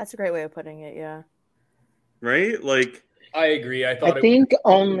 That's a great way of putting it, yeah. Right? Like, I agree. I think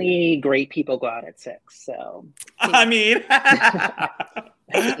only great people go out at 6. So I mean,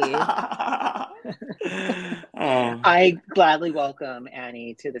 I gladly welcome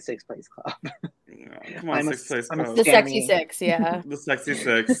Annie to the 6th place club. Come on, 6th place club. The sexy 6, yeah. The sexy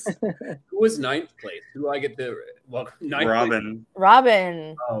 6. Who was 9th place? Who do I get the 9th Robin? Place?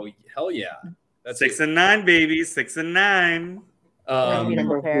 Robin. Oh hell yeah! That's 6 and 9, baby. 6 and 9. I don't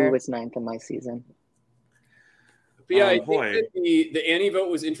remember who was 9th in my season. But yeah, I think that the Annie vote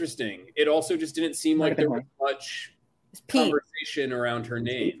was interesting. It also just didn't seem like there was much conversation around her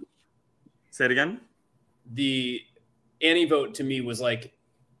name. Say it again. The Annie vote to me was like,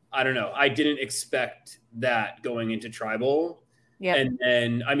 I don't know. I didn't expect that going into Tribal. Yeah. And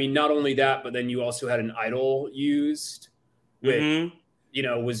then, I mean, not only that, but then you also had an idol used, which,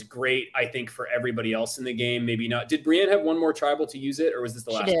 was great, I think, for everybody else in the game. Maybe not. Did Brienne have one more Tribal to use it, or was this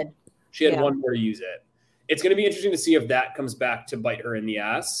the last one? One? She had one more to use it. It's going to be interesting to see if that comes back to bite her in the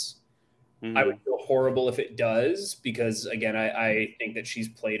ass. I would feel horrible if it does, because, again, I think that she's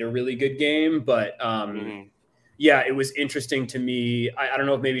played a really good game. But, yeah, it was interesting to me. I don't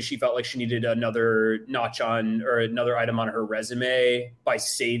know if maybe she felt like she needed another notch on or another item on her resume by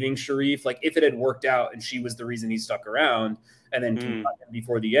saving Sharif. Like, if it had worked out and she was the reason he stuck around and then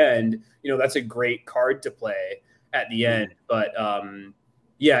before the end, that's a great card to play at the end. But,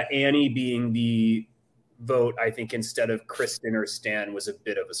 yeah, Annie being the vote, I think, instead of Kristen or Stan was a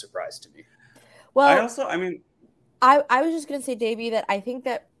bit of a surprise to me. Well, I was just going to say, Davey, that I think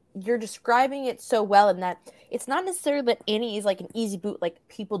that you're describing it so well in that it's not necessarily that Annie is like an easy boot. Like,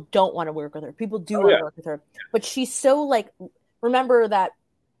 people don't want to work with her. People do want to work with her. But she's so like, remember that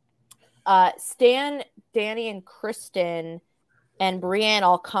Stan, Danny, and Kristen and Brienne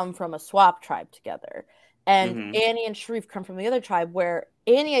all come from a swap tribe together. And Annie and Sharif come from the other tribe, where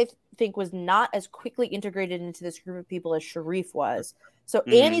Annie, I think, was not as quickly integrated into this group of people as Sharif was. So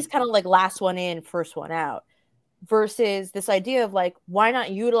Annie's kind of like last one in, first one out. Versus this idea of like, why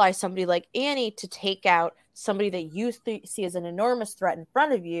not utilize somebody like Annie to take out somebody that you see as an enormous threat in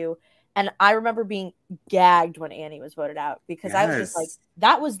front of you? And I remember being gagged when Annie was voted out because I was just like,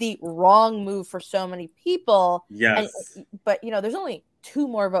 that was the wrong move for so many people. Yes. But, there's only 2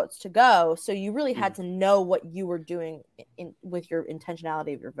 more votes to go. So you really had to know what you were doing with your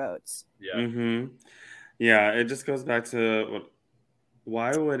intentionality of your votes. Yeah. Yeah, it just goes back to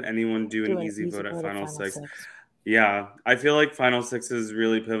why would anyone do an easy vote at Final Six? Yeah, I feel like Final Six is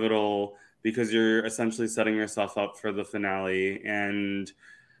really pivotal because you're essentially setting yourself up for the finale. And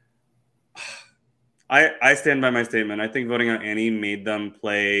I stand by my statement. I think voting out Annie made them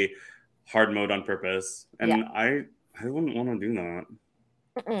play hard mode on purpose. And I wouldn't want to do that.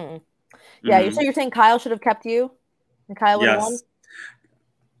 Mm-mm. Yeah, so you're saying Kyle should have kept you? And Kyle would have won?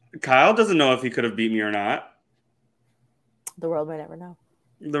 Kyle doesn't know if he could have beat me or not. The world may never know.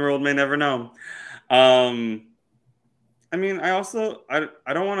 The world may never know. I mean, I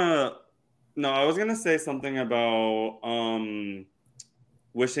don't want to. No, I was gonna say something about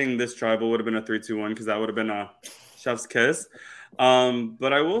wishing this tribal would have been a 3-2-1 because that would have been a chef's kiss.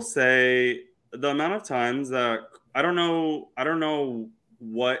 But I will say the amount of times that I don't know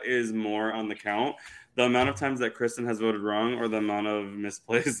what is more on the count. The amount of times that Kristen has voted wrong or the amount of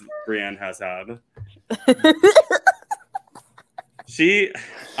misplays Brienne has had.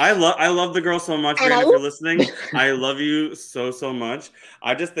 I love the girl so much, Brienne, if you're listening. I love you so much.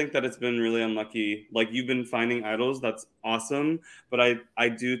 I just think that it's been really unlucky. Like, you've been finding idols, that's awesome. But I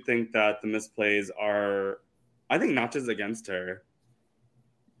do think that the misplays are, I think, notches against her.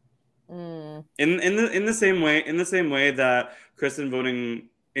 In the same way that Kristen voting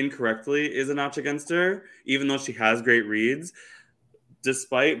incorrectly is a notch against her, even though she has great reads.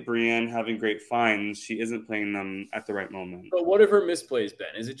 Despite Brienne having great finds, she isn't playing them at the right moment. But what have her misplays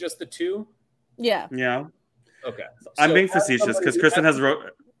been? Is it just the 2? Yeah. Okay. I'm being facetious because Kristen has voted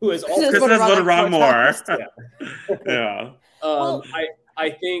wrong more. Yeah. I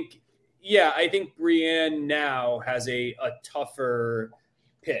think Brienne now has a tougher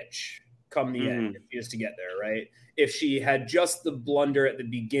pitch come the end if she is to get there, right? If she had just the blunder at the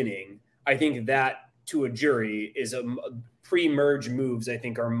beginning, I think that to a jury is pre-merge moves, I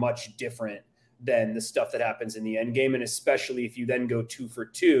think, are much different than the stuff that happens in the end game. And especially if you then go 2 for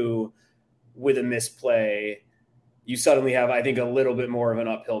 2 with a misplay, you suddenly have, I think, a little bit more of an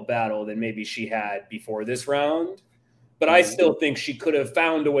uphill battle than maybe she had before this round. But I still think she could have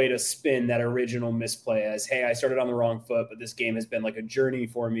found a way to spin that original misplay as, hey, I started on the wrong foot, but this game has been like a journey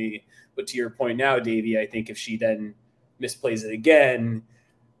for me. But to your point now, Davey, I think if she then misplays it again,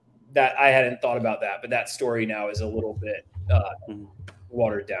 that I hadn't thought about that, but that story now is a little bit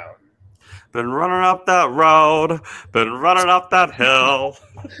watered down. Been running up that road, been running up that hill.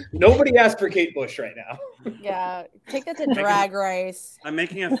 Nobody asked for Kate Bush right now. Yeah, take that to Drag Race. I'm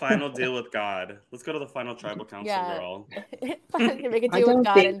making a final deal with God. Let's go to the final tribal council, girl. Make a deal with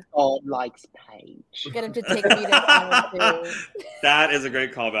God. I don't think God likes Paige. Get him to take me to final 2. That is a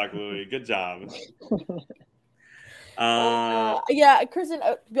great callback, Louie. Good job. Kristen,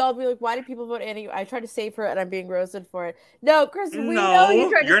 I'll be like, why did people vote Annie? I tried to save her and I'm being roasted for it. No, Kristen, we know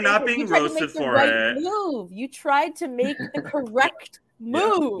you're not being roasted for it. Move. You tried to make the correct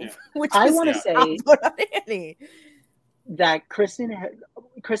move, which I want to say Annie. That Kristen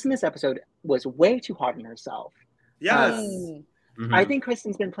this episode was way too hard on herself. Yes. I think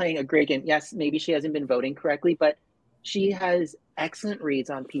Kristen's been playing a great game. Yes, maybe she hasn't been voting correctly, but she has excellent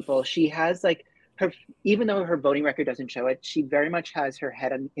reads on people. She has even though her voting record doesn't show it, she very much has her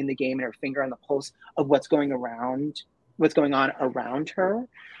head in the game and her finger on the pulse of what's going on around her.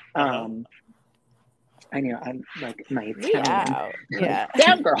 I know I'm like my Italian. Yeah.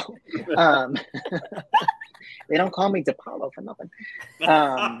 Damn girl. They don't call me DePaulo for nothing.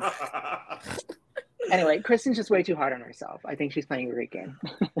 Anyway, Kristen's just way too hard on herself. I think she's playing a great game.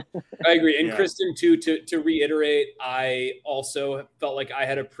 I agree. And Kristen, too, to reiterate, I also felt like I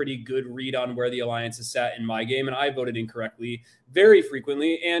had a pretty good read on where the alliances sat in my game, and I voted incorrectly very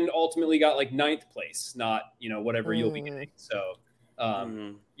frequently and ultimately got like 9th place, not, whatever you'll be getting. So,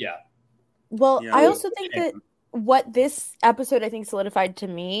 yeah. Well, I also think that what this episode, I think, solidified to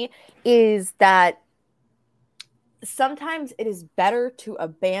me is that sometimes it is better to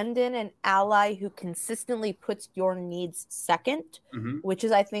abandon an ally who consistently puts your needs second, which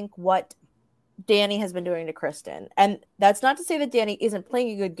is, I think, what Danny has been doing to Kristen. And that's not to say that Danny isn't playing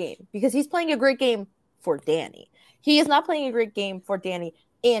a good game, because he's playing a great game for Danny. He is not playing a great game for Danny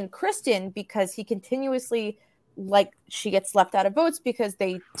and Kristen because he continuously, she gets left out of votes because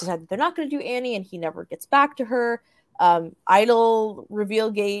they decided they're not going to do Annie and he never gets back to her. Idol reveal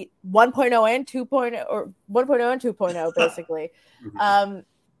gate 1.0 and 2.0, or 1.0 and 2.0 basically.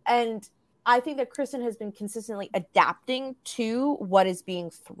 And I think that Kristen has been consistently adapting to what is being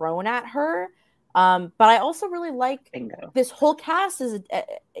thrown at her. But I also really like Bingo. this whole cast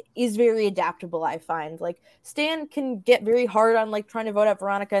is very adaptable. I find like Stan can get very hard on like trying to vote out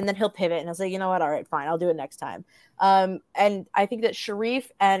Veronica, and then he'll pivot and he'll say, you know what, all right, fine, I'll do it next time. And I think that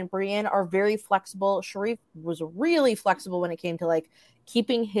Sharif and Brienne are very flexible. Sharif was really flexible when it came to like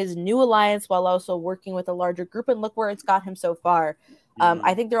keeping his new alliance while also working with a larger group, and look where it's got him so far.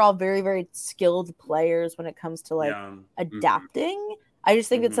 I think they're all very, very skilled players when it comes to like adapting. I just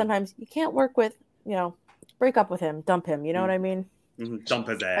think that sometimes you can't work with, break up with him, dump him. You know what I mean? Dump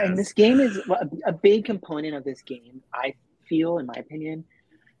his ass. And this game is a big component of this game, I feel, in my opinion,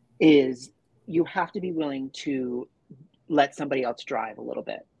 is you have to be willing to let somebody else drive a little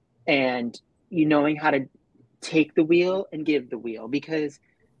bit. And knowing how to take the wheel and give the wheel, because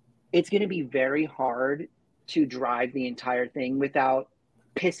it's going to be very hard to drive the entire thing without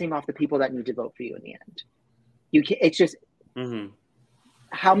pissing off the people that need to vote for you in the end. It's just...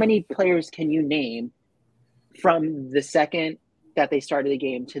 How many players can you name from the second that they started the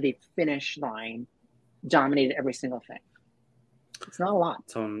game to the finish line dominated every single thing? It's not a lot.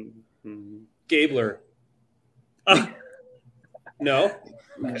 Gabler. No?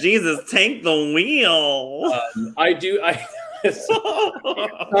 Jesus, take the wheel. I do.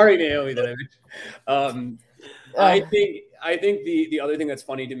 Sorry, Naomi. I think the other thing that's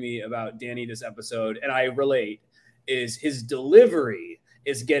funny to me about Danny this episode, and I relate, is his delivery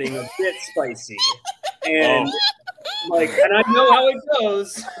is getting a bit spicy, and and I know how it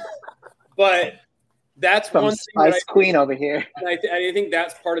goes, but that's From one Spice thing Queen over here. And I think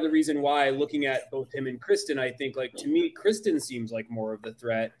that's part of the reason why, looking at both him and Kristen, I think, like, to me, Kristen seems like more of the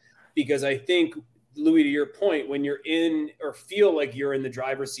threat, because I think, Louis, to your point, when you're in or feel like you're in the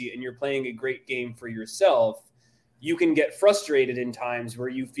driver's seat and you're playing a great game for yourself, you can get frustrated in times where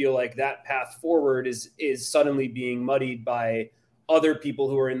you feel like that path forward is suddenly being muddied by other people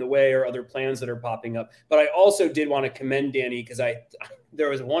who are in the way or other plans that are popping up. But I also did want to commend Danny, because there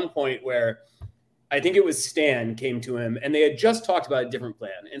was one point where I think it was Stan came to him and they had just talked about a different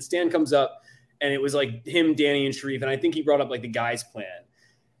plan. And Stan comes up and it was like him, Danny, and Sharif. And I think he brought up like the guys' plan.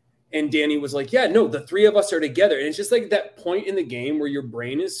 And Danny was like, yeah, no, the three of us are together. And it's just like that point in the game where your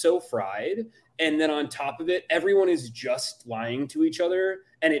brain is so fried. And then on top of it, everyone is just lying to each other.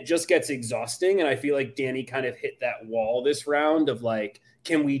 And it just gets exhausting. And I feel like Danny kind of hit that wall this round of like,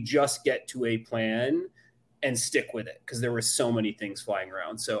 can we just get to a plan and stick with it? Because there were so many things flying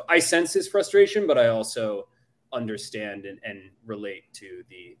around. So I sense his frustration, but I also understand and relate to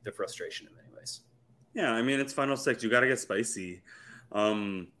the frustration in many ways. Yeah, I mean, it's Final Six. You got to get spicy.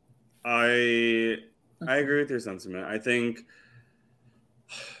 I agree with your sentiment. I think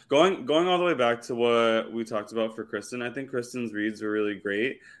going all the way back to what we talked about for Kristen, I think Kristen's reads were really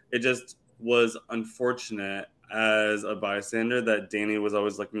great. It just was unfortunate as a bystander that Danny was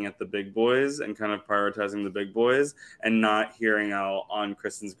always looking at the big boys and kind of prioritizing the big boys and not hearing out on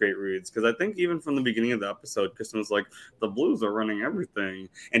Kristen's great reads. Because I think even from the beginning of the episode, Kristen was like, the Blues are running everything.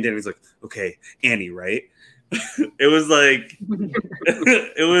 And Danny's like, okay, Annie, right? It was like,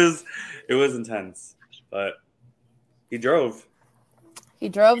 it was intense, but he drove. He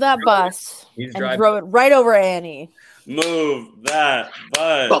drove that bus He's and driving. drove it right over Annie. Move that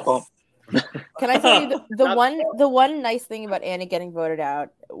bus. Can I tell you the one nice thing about Annie getting voted out,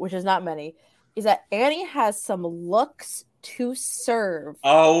 which is not many, is that Annie has some looks to serve.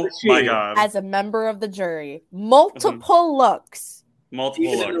 Oh my God! As a member of the jury, multiple looks.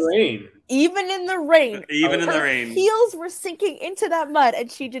 Multiple looks. In the rain. Even in the rain. Even in the Her rain. heels were sinking into that mud, and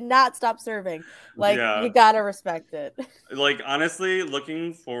she did not stop serving. Like, you gotta respect it. Like, honestly,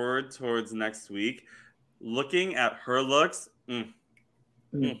 looking forward towards next week, looking at her looks. Oh,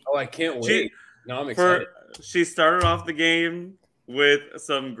 I can't wait. No, I'm excited. She started off the game with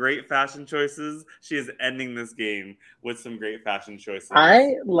some great fashion choices. She is ending this game with some great fashion choices.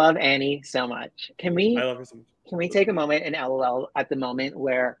 I love Annie so much. I love her so much. Can we take a moment and LOL at the moment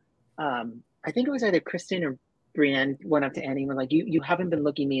where I think it was either Kristen or Brienne went up to Annie and were like, you haven't been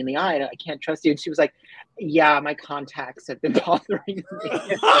looking me in the eye. I can't trust you. And she was like, yeah, my contacts have been bothering me.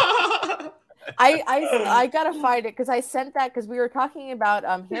 I gotta find it because I sent that because we were talking about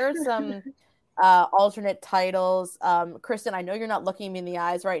here are some alternate titles. Kristen, I know you're not looking me in the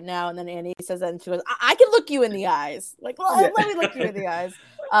eyes right now, and then Annie says that and she goes, I can look you in the eyes. Like, well, let me look you in the eyes.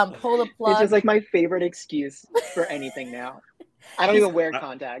 Pull the plug. It's just like my favorite excuse for anything now. I don't even wear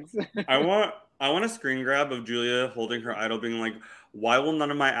contacts. I want a screen grab of Julia holding her idol being like, why will none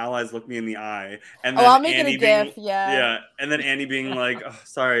of my allies look me in the eye? And then I'll make Annie it a GIF, yeah. Yeah. And then Annie being like, oh,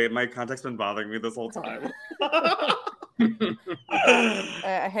 sorry, my contact's been bothering me this whole time.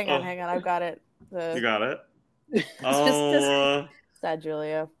 Hang on. I've got it. You got it? Just sad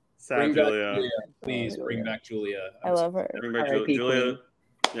Julia. Bring back Julia. Julia. Please bring back Julia. I love her. Bring back R.I.P. Julia.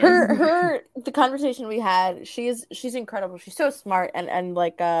 Yes. The conversation we had, she's incredible. She's so smart, and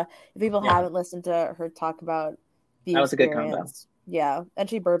like if people haven't listened to her talk about the That was a good experience, combo. yeah, and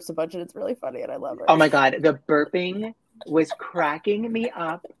she burps a bunch and it's really funny and I love her. Oh my god, the burping was cracking me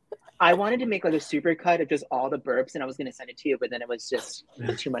up. I wanted to make like a super cut of just all the burps and I was going to send it to you, but then it was just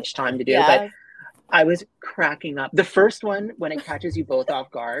too much time to do. Yeah. But I was cracking up. The first one, when it catches you both off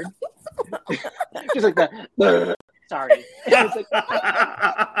guard, just like the sorry. It's like,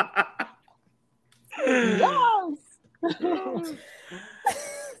 yes.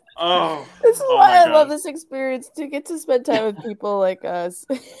 Oh, this is oh why my I love gosh. this experience, to get to spend time with people like us.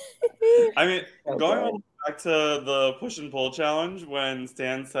 I mean, So going good. all back to the push and pull challenge, when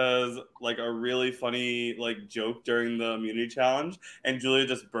Stan says like a really funny like joke during the immunity challenge, and Julia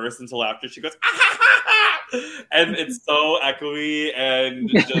just bursts into laughter. She goes, ah, ha, ha, ha! And it's so echoey and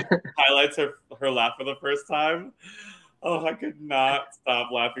just highlights her laugh for the first time. Oh, I could not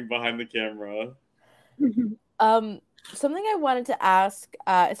stop laughing behind the camera. Something I wanted to ask,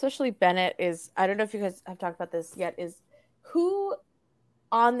 especially Bennett, is, I don't know if you guys have talked about this yet, is who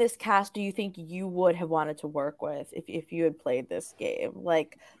on this cast do you think you would have wanted to work with if you had played this game?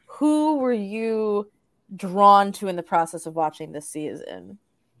 Like, who were you drawn to in the process of watching this season?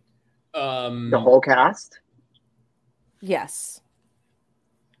 The whole cast? Yes.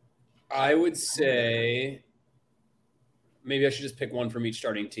 I would say maybe I should just pick one from each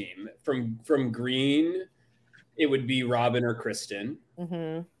starting team. From Green, it would be Robin or Kristen.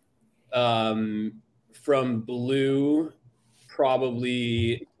 Mm-hmm. From Blue,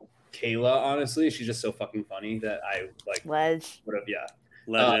 probably Kayla. Honestly, she's just so fucking funny that I like. Ledge. Would have, yeah.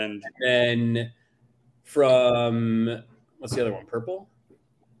 Legend. And then from what's the other one? Purple.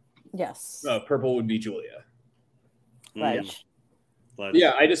 Yes. Purple would be Julia. Ledge. Legend.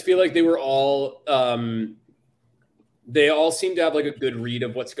 Yeah, I just feel like they were all. They all seem to have like a good read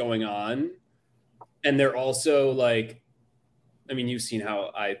of what's going on, and they're also like, I mean, you've seen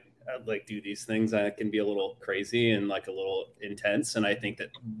how I like do these things. I can be a little crazy and like a little intense, and I think that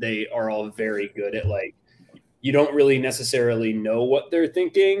they are all very good at like, you don't really necessarily know what they're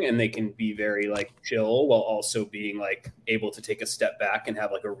thinking, and they can be very like chill while also being like able to take a step back and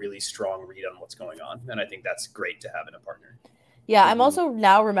have like a really strong read on what's going on. And I think that's great to have in a partner. Yeah, I'm also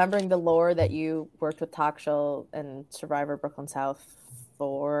now remembering the lore that you worked with Talkshow and Survivor Brooklyn South 4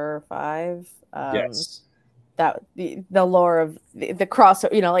 or 5. Yes. That the lore of the cross,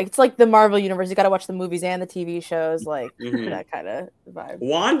 you know, like it's like the Marvel universe. You got to watch the movies and the TV shows, like that kind of vibe.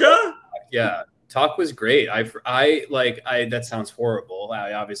 Wanda? Yeah, Talk was great. I that sounds horrible.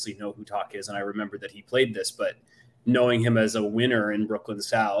 I obviously know who Talk is, and I remember that he played this, but knowing him as a winner in Brooklyn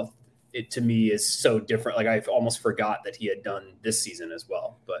South, it to me is so different. Like I almost forgot that he had done this season as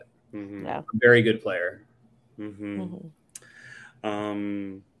well, but Yeah, very good player.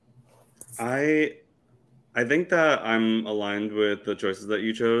 I think that I'm aligned with the choices that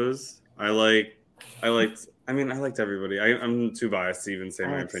you chose. I liked everybody. I'm too biased to even say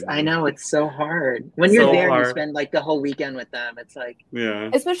my opinion. I know, it's so hard. When you're So there, hard. you spend like the whole weekend with them. It's like, Yeah.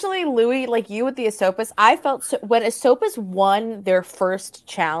 especially Louis, like you with the Ahsopas. I felt when Ahsopas won their first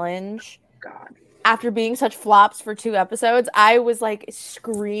challenge, God, after being such flops for 2 episodes, I was like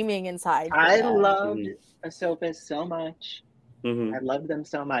screaming inside. I loved Ahsoka so much. Mm-hmm. I loved them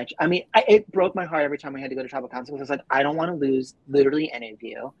so much. I mean, it broke my heart every time we had to go to tribal council because I was like, I don't want to lose literally any of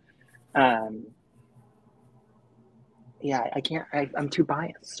you. Yeah, I can't. I'm too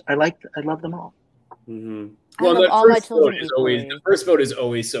biased. I love them all. Mm-hmm. I love all my children equally. The first vote is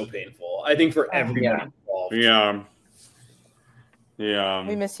always so painful. I think for everybody involved. Yeah. Yeah.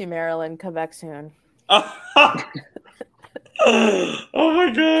 We miss you, Marilyn. Come back soon. Oh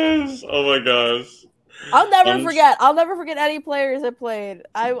my gosh. Oh my gosh. I'll never forget. I'll never forget any players that played.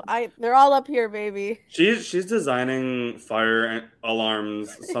 They're all up here, baby. She's designing fire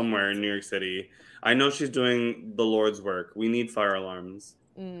alarms somewhere in New York City. I know she's doing the Lord's work. We need fire alarms.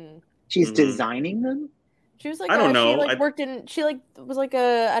 She's designing them? She was like, I don't know. She like worked in. She like was like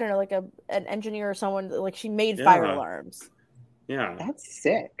an engineer or someone. Like she made fire alarms. Yeah, that's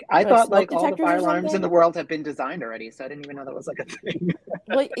sick. I thought like all the fire detectors or alarms in something? the world have been designed already, so I didn't even know that was like a thing.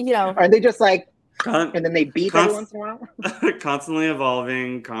 Well, you know, Are they just like, and then they beep every once in a while? constantly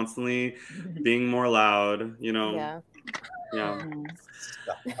evolving, constantly being more loud. You know. Yeah.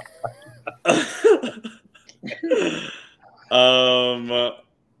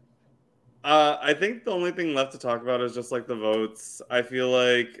 I think the only thing left to talk about is just like the votes. I feel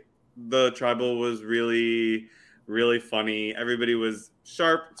like the tribal was really, really funny. Everybody was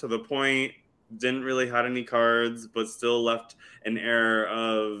sharp, to the point, didn't really had any cards, but still left an air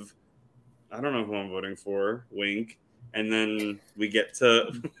of, I don't know who I'm voting for, wink. And then we get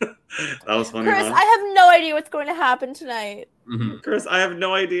to, that was funny, Chris, huh? I have no idea what's going to happen tonight. Chris, I have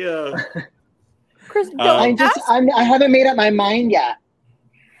no idea. Chris, don't ask. I haven't made up my mind yet.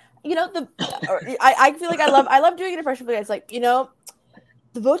 You know, I feel like I love doing an impression for you guys. Like, you know,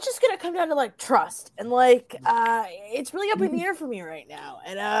 the vote's just gonna come down to like trust, and like it's really up in the air for me right now,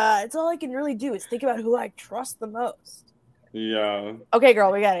 and it's all I can really do is think about who I trust the most. Yeah. Okay,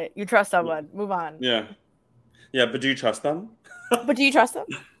 girl, we got it. You trust someone. Move on. Yeah, but do you trust them? But do you trust them?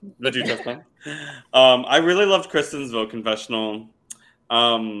 But do you trust them? I really loved Kristen's vote confessional.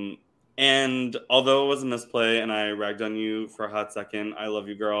 And although it was a misplay and I ragged on you for a hot second, I love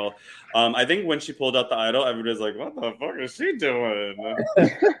you, girl. I think when she pulled out the idol, everybody's like, what the fuck is she doing?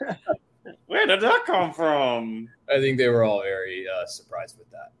 Where did that come from? I think they were all very surprised with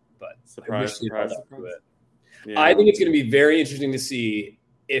that. But Surprise. Yeah. I think it's going to be very interesting to see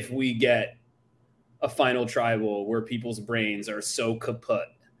if we get a final tribal where people's brains are so kaput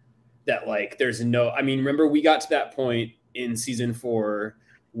that like there's no. I mean, remember we got to that point in season 4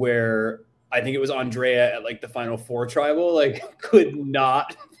 where I think it was Andrea at like the final 4 tribal, like could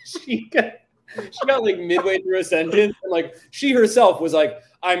not. She got like midway through a sentence and like she herself was like,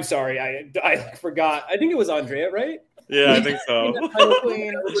 "I'm sorry, I forgot." I think it was Andrea, right? Yeah, I think so.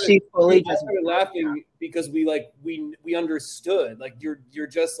 She fully just started laughing because we understood. Like you're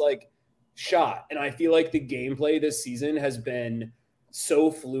just like shot, and I feel like the gameplay this season has been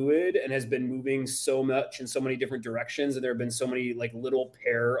so fluid and has been moving so much in so many different directions, and there have been so many like little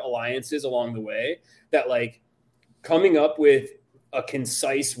pair alliances along the way that like coming up with a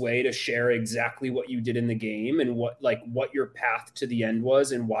concise way to share exactly what you did in the game and what your path to the end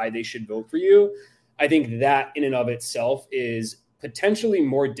was and why they should vote for you. I think that in and of itself is potentially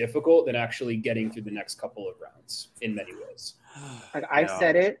more difficult than actually getting through the next couple of rounds in many ways. Like I've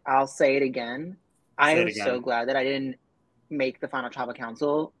said it, I'll say it again. I am so glad that I didn't make the final tribal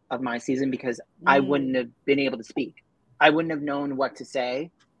council of my season because I wouldn't have been able to speak. I wouldn't have known what to say.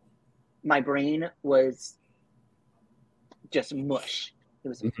 My brain was just mush. It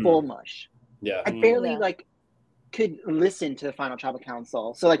was full mush. Yeah. I barely like could listen to the final tribal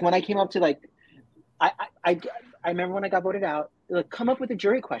council. So like when I came up to like I remember when I got voted out, like come up with a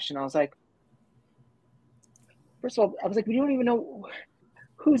jury question. I was like, first of all, I was like, we don't even know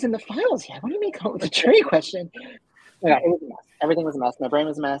who's in the finals yet. What do you mean come up with a jury question? Yeah, it was a mess. Everything was a mess. My brain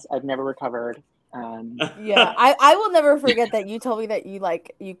was a mess. I've never recovered. Yeah, I will never forget that you told me that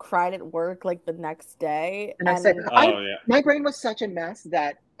you cried at work like the next day. And I said, my brain was such a mess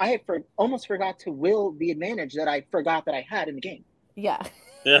that I had almost forgot to will the advantage that I forgot that I had in the game. Yeah.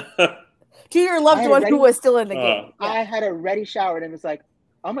 Yeah. To your loved one who was still in the game. Yeah. I had already showered and was like,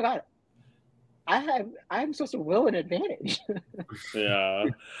 oh my God, I'm supposed to will an advantage. Yeah.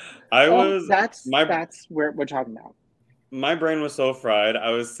 That's where we're talking about. My brain was so fried.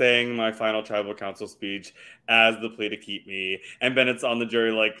 I was saying my final tribal council speech as the plea to keep me. And Bennett's on the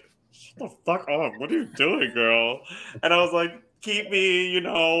jury like, shut the fuck up. What are you doing, girl? And I was like, keep me,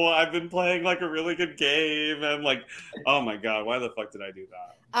 I've been playing like a really good game. And like, oh my God, why the fuck did I do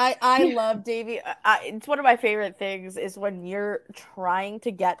that? I love Davey. It's one of my favorite things is when you're trying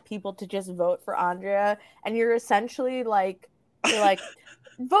to get people to just vote for Andrea and you're essentially like,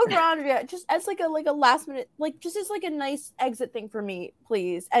 vote for Andrea just as like a last minute, like just as like a nice exit thing for me,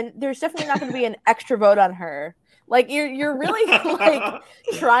 please. And there's definitely not going to be an extra vote on her. Like you're really like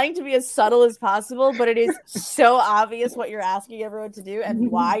trying to be as subtle as possible, but it is so obvious what you're asking everyone to do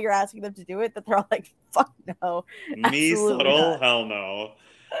and why you're asking them to do it that they're all like, fuck no. Me subtle? Hell no.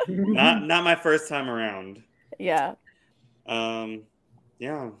 Not my first time around. Yeah.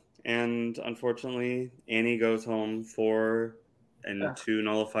 Yeah. And unfortunately, Annie goes home 4 and 2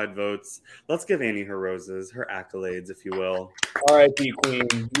 nullified votes. Let's give Annie her roses, her accolades, if you will. R.I.P. Queen.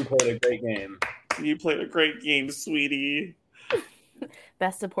 You played a great game. You played a great game, sweetie.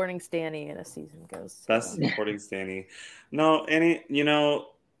 Best supporting Stanny in a season goes. Best supporting Stanny. No, Annie,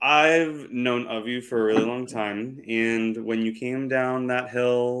 I've known of you for a really long time. And when you came down that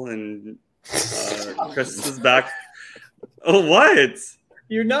hill and Chris was back. Oh, what?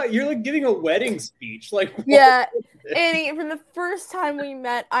 You're like giving a wedding speech. Like, yeah, Annie, from the first time we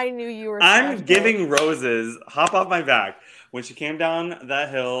met, I knew you were. I'm giving roses. Hop off my back. When she came down that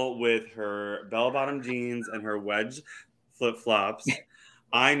hill with her bell-bottom jeans and her wedge flip-flops,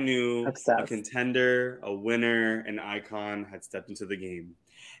 I knew a contender, a winner, an icon had stepped into the game.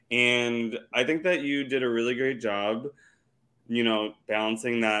 And I think that you did a really great job,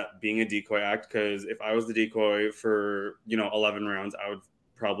 balancing that being a decoy act. Because if I was the decoy for, 11 rounds, I would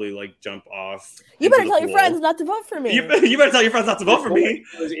probably like jump off. You better tell your friends not to vote for me. You better tell your friends not to vote for me.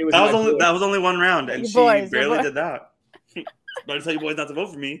 That was only one round, and she barely did that. Better tell your boys not to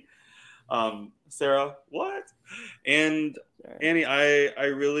vote for me. Sarah, what? And Annie, I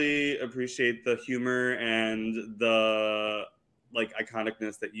really appreciate the humor and the like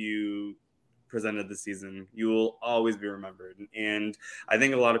iconicness that you presented this season. You will always be remembered, and I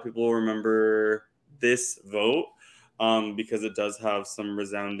think a lot of people will remember this vote because it does have some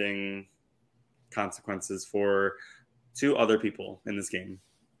resounding consequences for 2 other people in this game.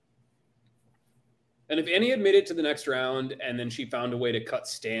 And if Annie had made it to the next round and then she found a way to cut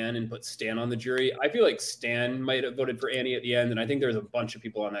Stan and put Stan on the jury, I feel like Stan might have voted for Annie at the end. And I think there's a bunch of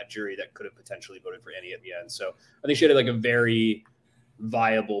people on that jury that could have potentially voted for Annie at the end. So I think she had like a very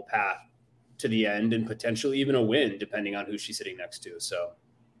viable path to the end and potentially even a win, depending on who she's sitting next to. So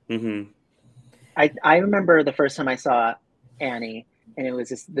I remember the first time I saw Annie, and it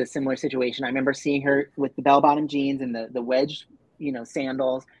was the similar situation. I remember seeing her with the bell-bottom jeans and the wedge,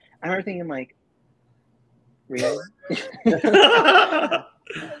 sandals. I remember thinking like, really?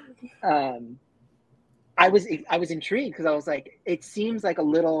 I was intrigued because I was like, it seems like a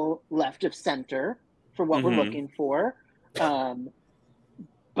little left of center for what we're looking for.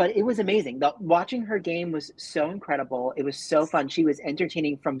 But it was amazing. Watching her game was so incredible. It was so fun. She was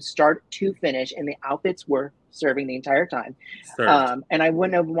entertaining from start to finish, and the outfits were serving the entire time. And I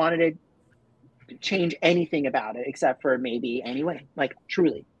wouldn't have wanted to change anything about it except for maybe Annie winning. Like,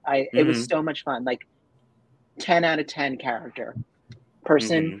 truly. It was so much fun. Like, 10 out of 10 character.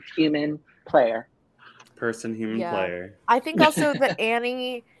 Person, human, player. Person, human, player. I think also that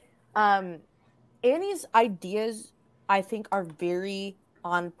Annie's ideas, I think, are very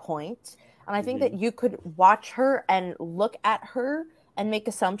on point. And I think that you could watch her and look at her and make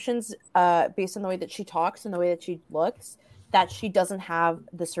assumptions based on the way that she talks and the way that she looks, that she doesn't have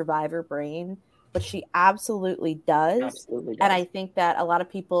the survivor brain, but she absolutely does. And I think that a lot of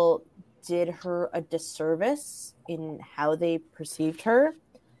people did her a disservice in how they perceived her.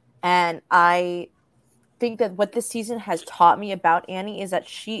 And I think that what this season has taught me about Annie is that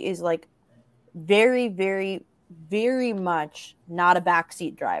she is like very, very, very much not a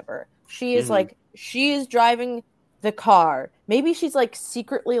backseat driver. She is like, she is driving the car. Maybe she's like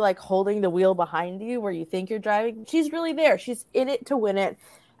secretly like holding the wheel behind you where you think you're driving. She's really there. She's in it to win it.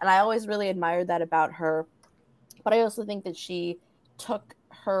 And I always really admired that about her. But I also think that she took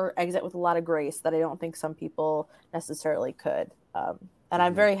her exit with a lot of grace that I don't think some people necessarily could. And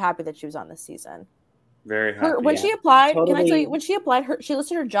I'm very happy that she was on this season. Very happy. When she applied, can I tell you, when she applied, she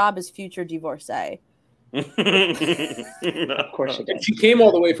listed her job as future divorcee. Of course she did. She came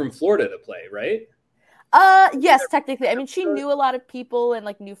all the way from Florida to play, right? Yes, technically. I mean, she knew a lot of people and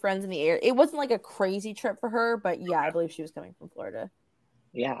like new friends in the area. It wasn't like a crazy trip for her, but yeah, I believe she was coming from Florida.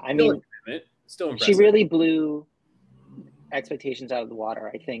 Yeah, I mean, still impressive. She really blew expectations out of the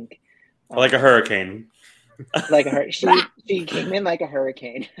water, I think. Like a hurricane. She came in like a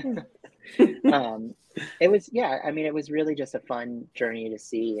hurricane. It was really just a fun journey to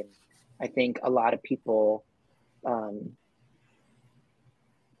see, and I think a lot of people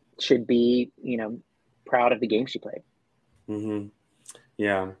should be, proud of the game she played.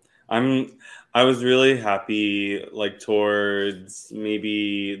 Yeah, I was really happy, like towards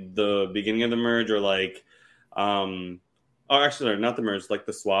maybe the beginning of the merge, or like, actually, not the merge, like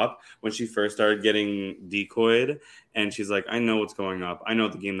the swap, when she first started getting decoyed, and she's like, I know what's going up. I know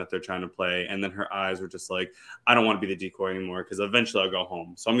the game that they're trying to play. And then her eyes were just like, I don't want to be the decoy anymore because eventually I'll go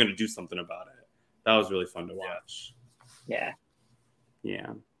home. So I'm going to do something about it. That was really fun to watch. Yeah.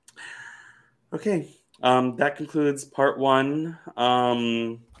 Okay. That concludes part 1.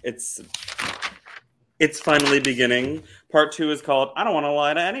 It's finally beginning. Part 2 is called I Don't Want to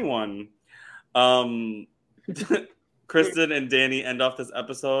Lie to Anyone. Kristen and Danny end off this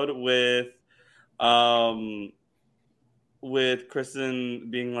episode with Kristen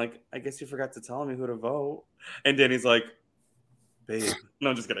being like, I guess you forgot to tell me who to vote. And Danny's like, babe. No,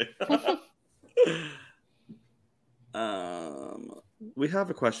 I'm just kidding. We have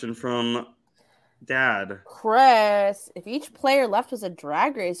a question from Dad. Chris, if each player left was a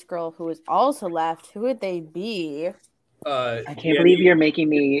Drag Race girl who was also left, who would they be? I can't believe you're making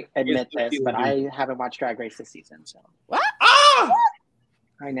me admit this, but I haven't watched Drag Race this season. So what?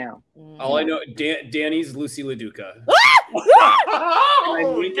 I know. All I know, Danny's Lucy LaDuca.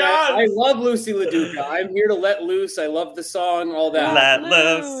 Oh, I love Lucy LaDuca. I'm here to let loose. I love the song, all that. Let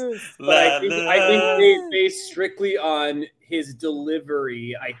loose. I think based strictly on his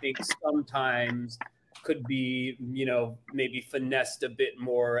delivery, I think sometimes could be, maybe finessed a bit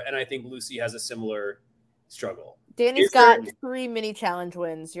more. And I think Lucy has a similar struggle. Danny's got 3 mini challenge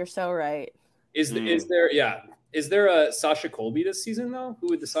wins. You're so right. Is there a Sasha Colby this season though? Who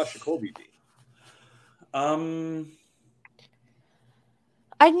would the Sasha Colby be?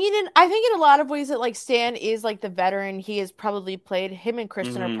 I think in a lot of ways that like Stan is like the veteran. He has probably played. Him and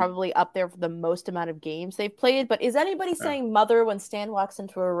Kristen are probably up there for the most amount of games they've played. But is anybody saying mother when Stan walks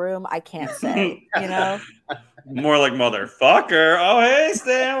into a room? I can't say. You know, more like motherfucker. Oh hey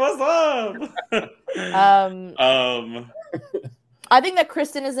Stan, what's up? I think that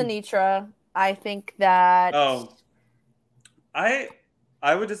Kristen is Anitra. I think that. I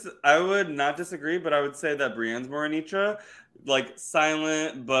would not disagree, but I would say that Brienne's more Anitra. Like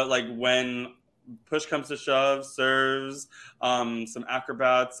silent, but like when push comes to shove, serves, some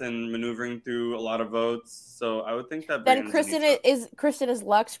acrobats and maneuvering through a lot of votes. So I would think that then Kristen is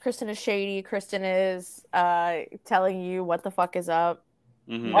Lux, Kristen is shady, Kristen is telling you what the fuck is up.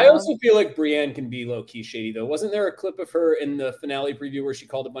 Mm-hmm. I also feel like Brienne can be low key shady though. Wasn't there a clip of her in the finale preview where she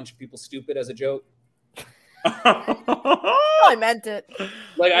called a bunch of people stupid as a joke? I meant it.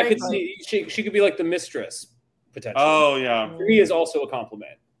 Like I could see she could be like the mistress. Potentially. Oh yeah, for me is also a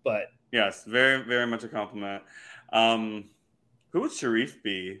compliment, but yes, very very much a compliment. Who would Sharif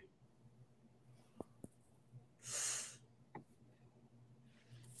be?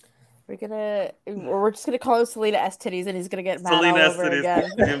 We're just gonna call him Selena S titties, and he's gonna get mad Selena all S over titties. again.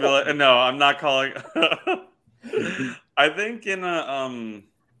 He's gonna be like, no, I'm not calling. I think in a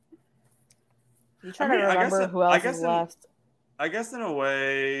You trying to remember who else is left? I guess in a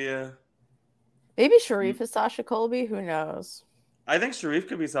way. Maybe Sharif is Sasha Colby. Who knows? I think Sharif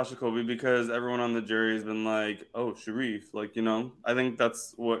could be Sasha Colby because everyone on the jury has been like, "Oh, Sharif!" Like I think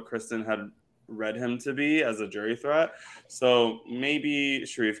that's what Kristen had read him to be as a jury threat. So maybe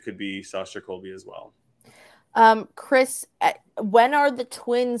Sharif could be Sasha Colby as well. Chris, when are the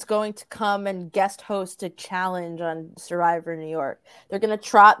twins going to come and guest host a challenge on Survivor New York? They're going to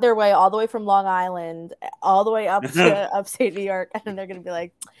trot their way all the way from Long Island, all the way up to upstate New York, and they're going to be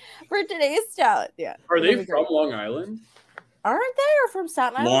like, for today's challenge. Yeah. Are they from Long Island? Aren't they? Or from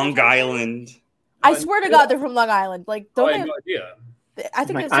Staten Island? Long Island. I swear to God, they're from Long Island. Like, don't I have no idea. I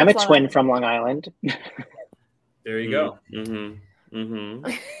think I'm a twin from Long Island. There you go. Mm-hmm. Mm-hmm.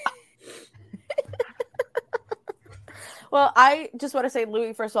 Well, I just want to say,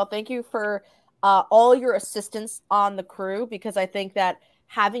 Louis, first of all, thank you for all your assistance on the crew, because I think that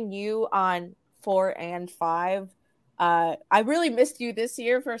having you on 4 and 5, I really missed you this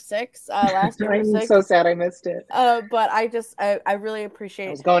year for 6. Last year I'm for 6. so sad I missed it. But I really appreciate.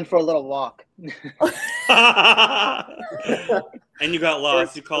 I was going for a little walk. And you got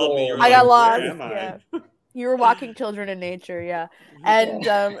lost. You called me. I got lost. Yeah. You were walking children in nature, yeah. And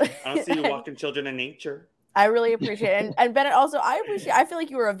I don't see you walking children in nature. I really appreciate it. And Bennett, also, I feel like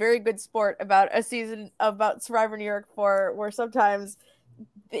you were a very good sport about a season about Survivor New York 4, where sometimes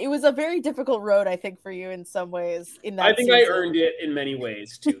it was a very difficult road, I think, for you in some ways. I think I earned it in many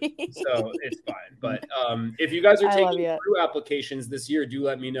ways too, so it's fine. But if you guys are taking crew applications this year, do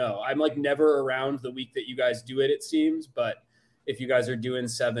let me know. I'm like never around the week that you guys do it seems, but if you guys are doing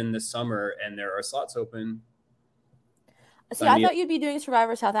 7 this summer and there are slots open. See, I thought you'd be doing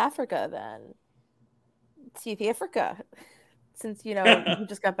Survivor South Africa then. South Africa, since you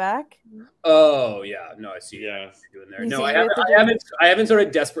just got back. Oh yeah, no, I see. Yeah, doing there. No, I haven't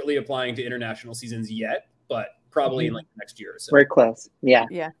started desperately applying to international seasons yet, but probably in like the next year or so. We're close. Yeah.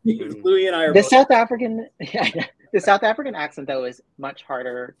 Louis and I are the South African. The South African accent though is much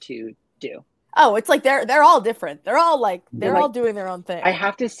harder to do. Oh, it's like they're all different. They're all all doing their own thing. I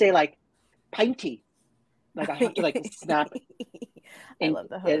have to say like pinty. Like I have to like snap. I love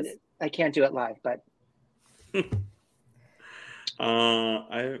the host. I can't do it live, but.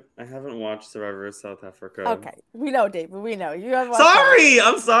 I haven't watched Survivor South Africa. Okay, we know, David. We know you have.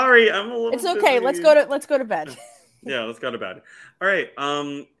 I'm sorry. I'm a little. It's okay. Busy. Let's go to bed. Yeah, let's go to bed. All right.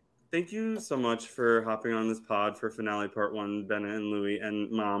 Thank you so much for hopping on this pod for finale part 1, Bennett and Louis and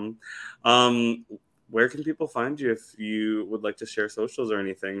Mom. Where can people find you if you would like to share socials or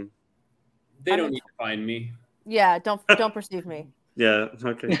anything? They don't need to find me. Yeah, don't perceive me. Yeah.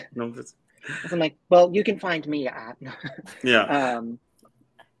 Okay. No. I'm like, well, you can find me at. Yeah.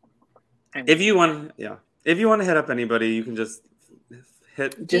 If you want to hit up anybody, you can just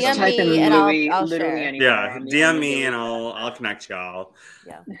DM type in Louis. I'll literally share. Yeah, DM me and I'll connect y'all.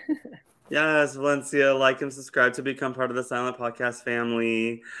 Yeah. Yes, Valencia, like and subscribe to become part of the Silent Podcast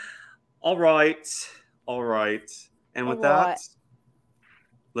family. All right. And with that,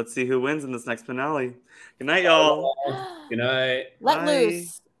 let's see who wins in this next finale. Good night, y'all. Good night. Let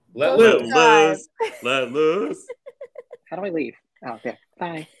loose. Let loose. How do I leave? Oh, yeah.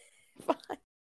 Bye.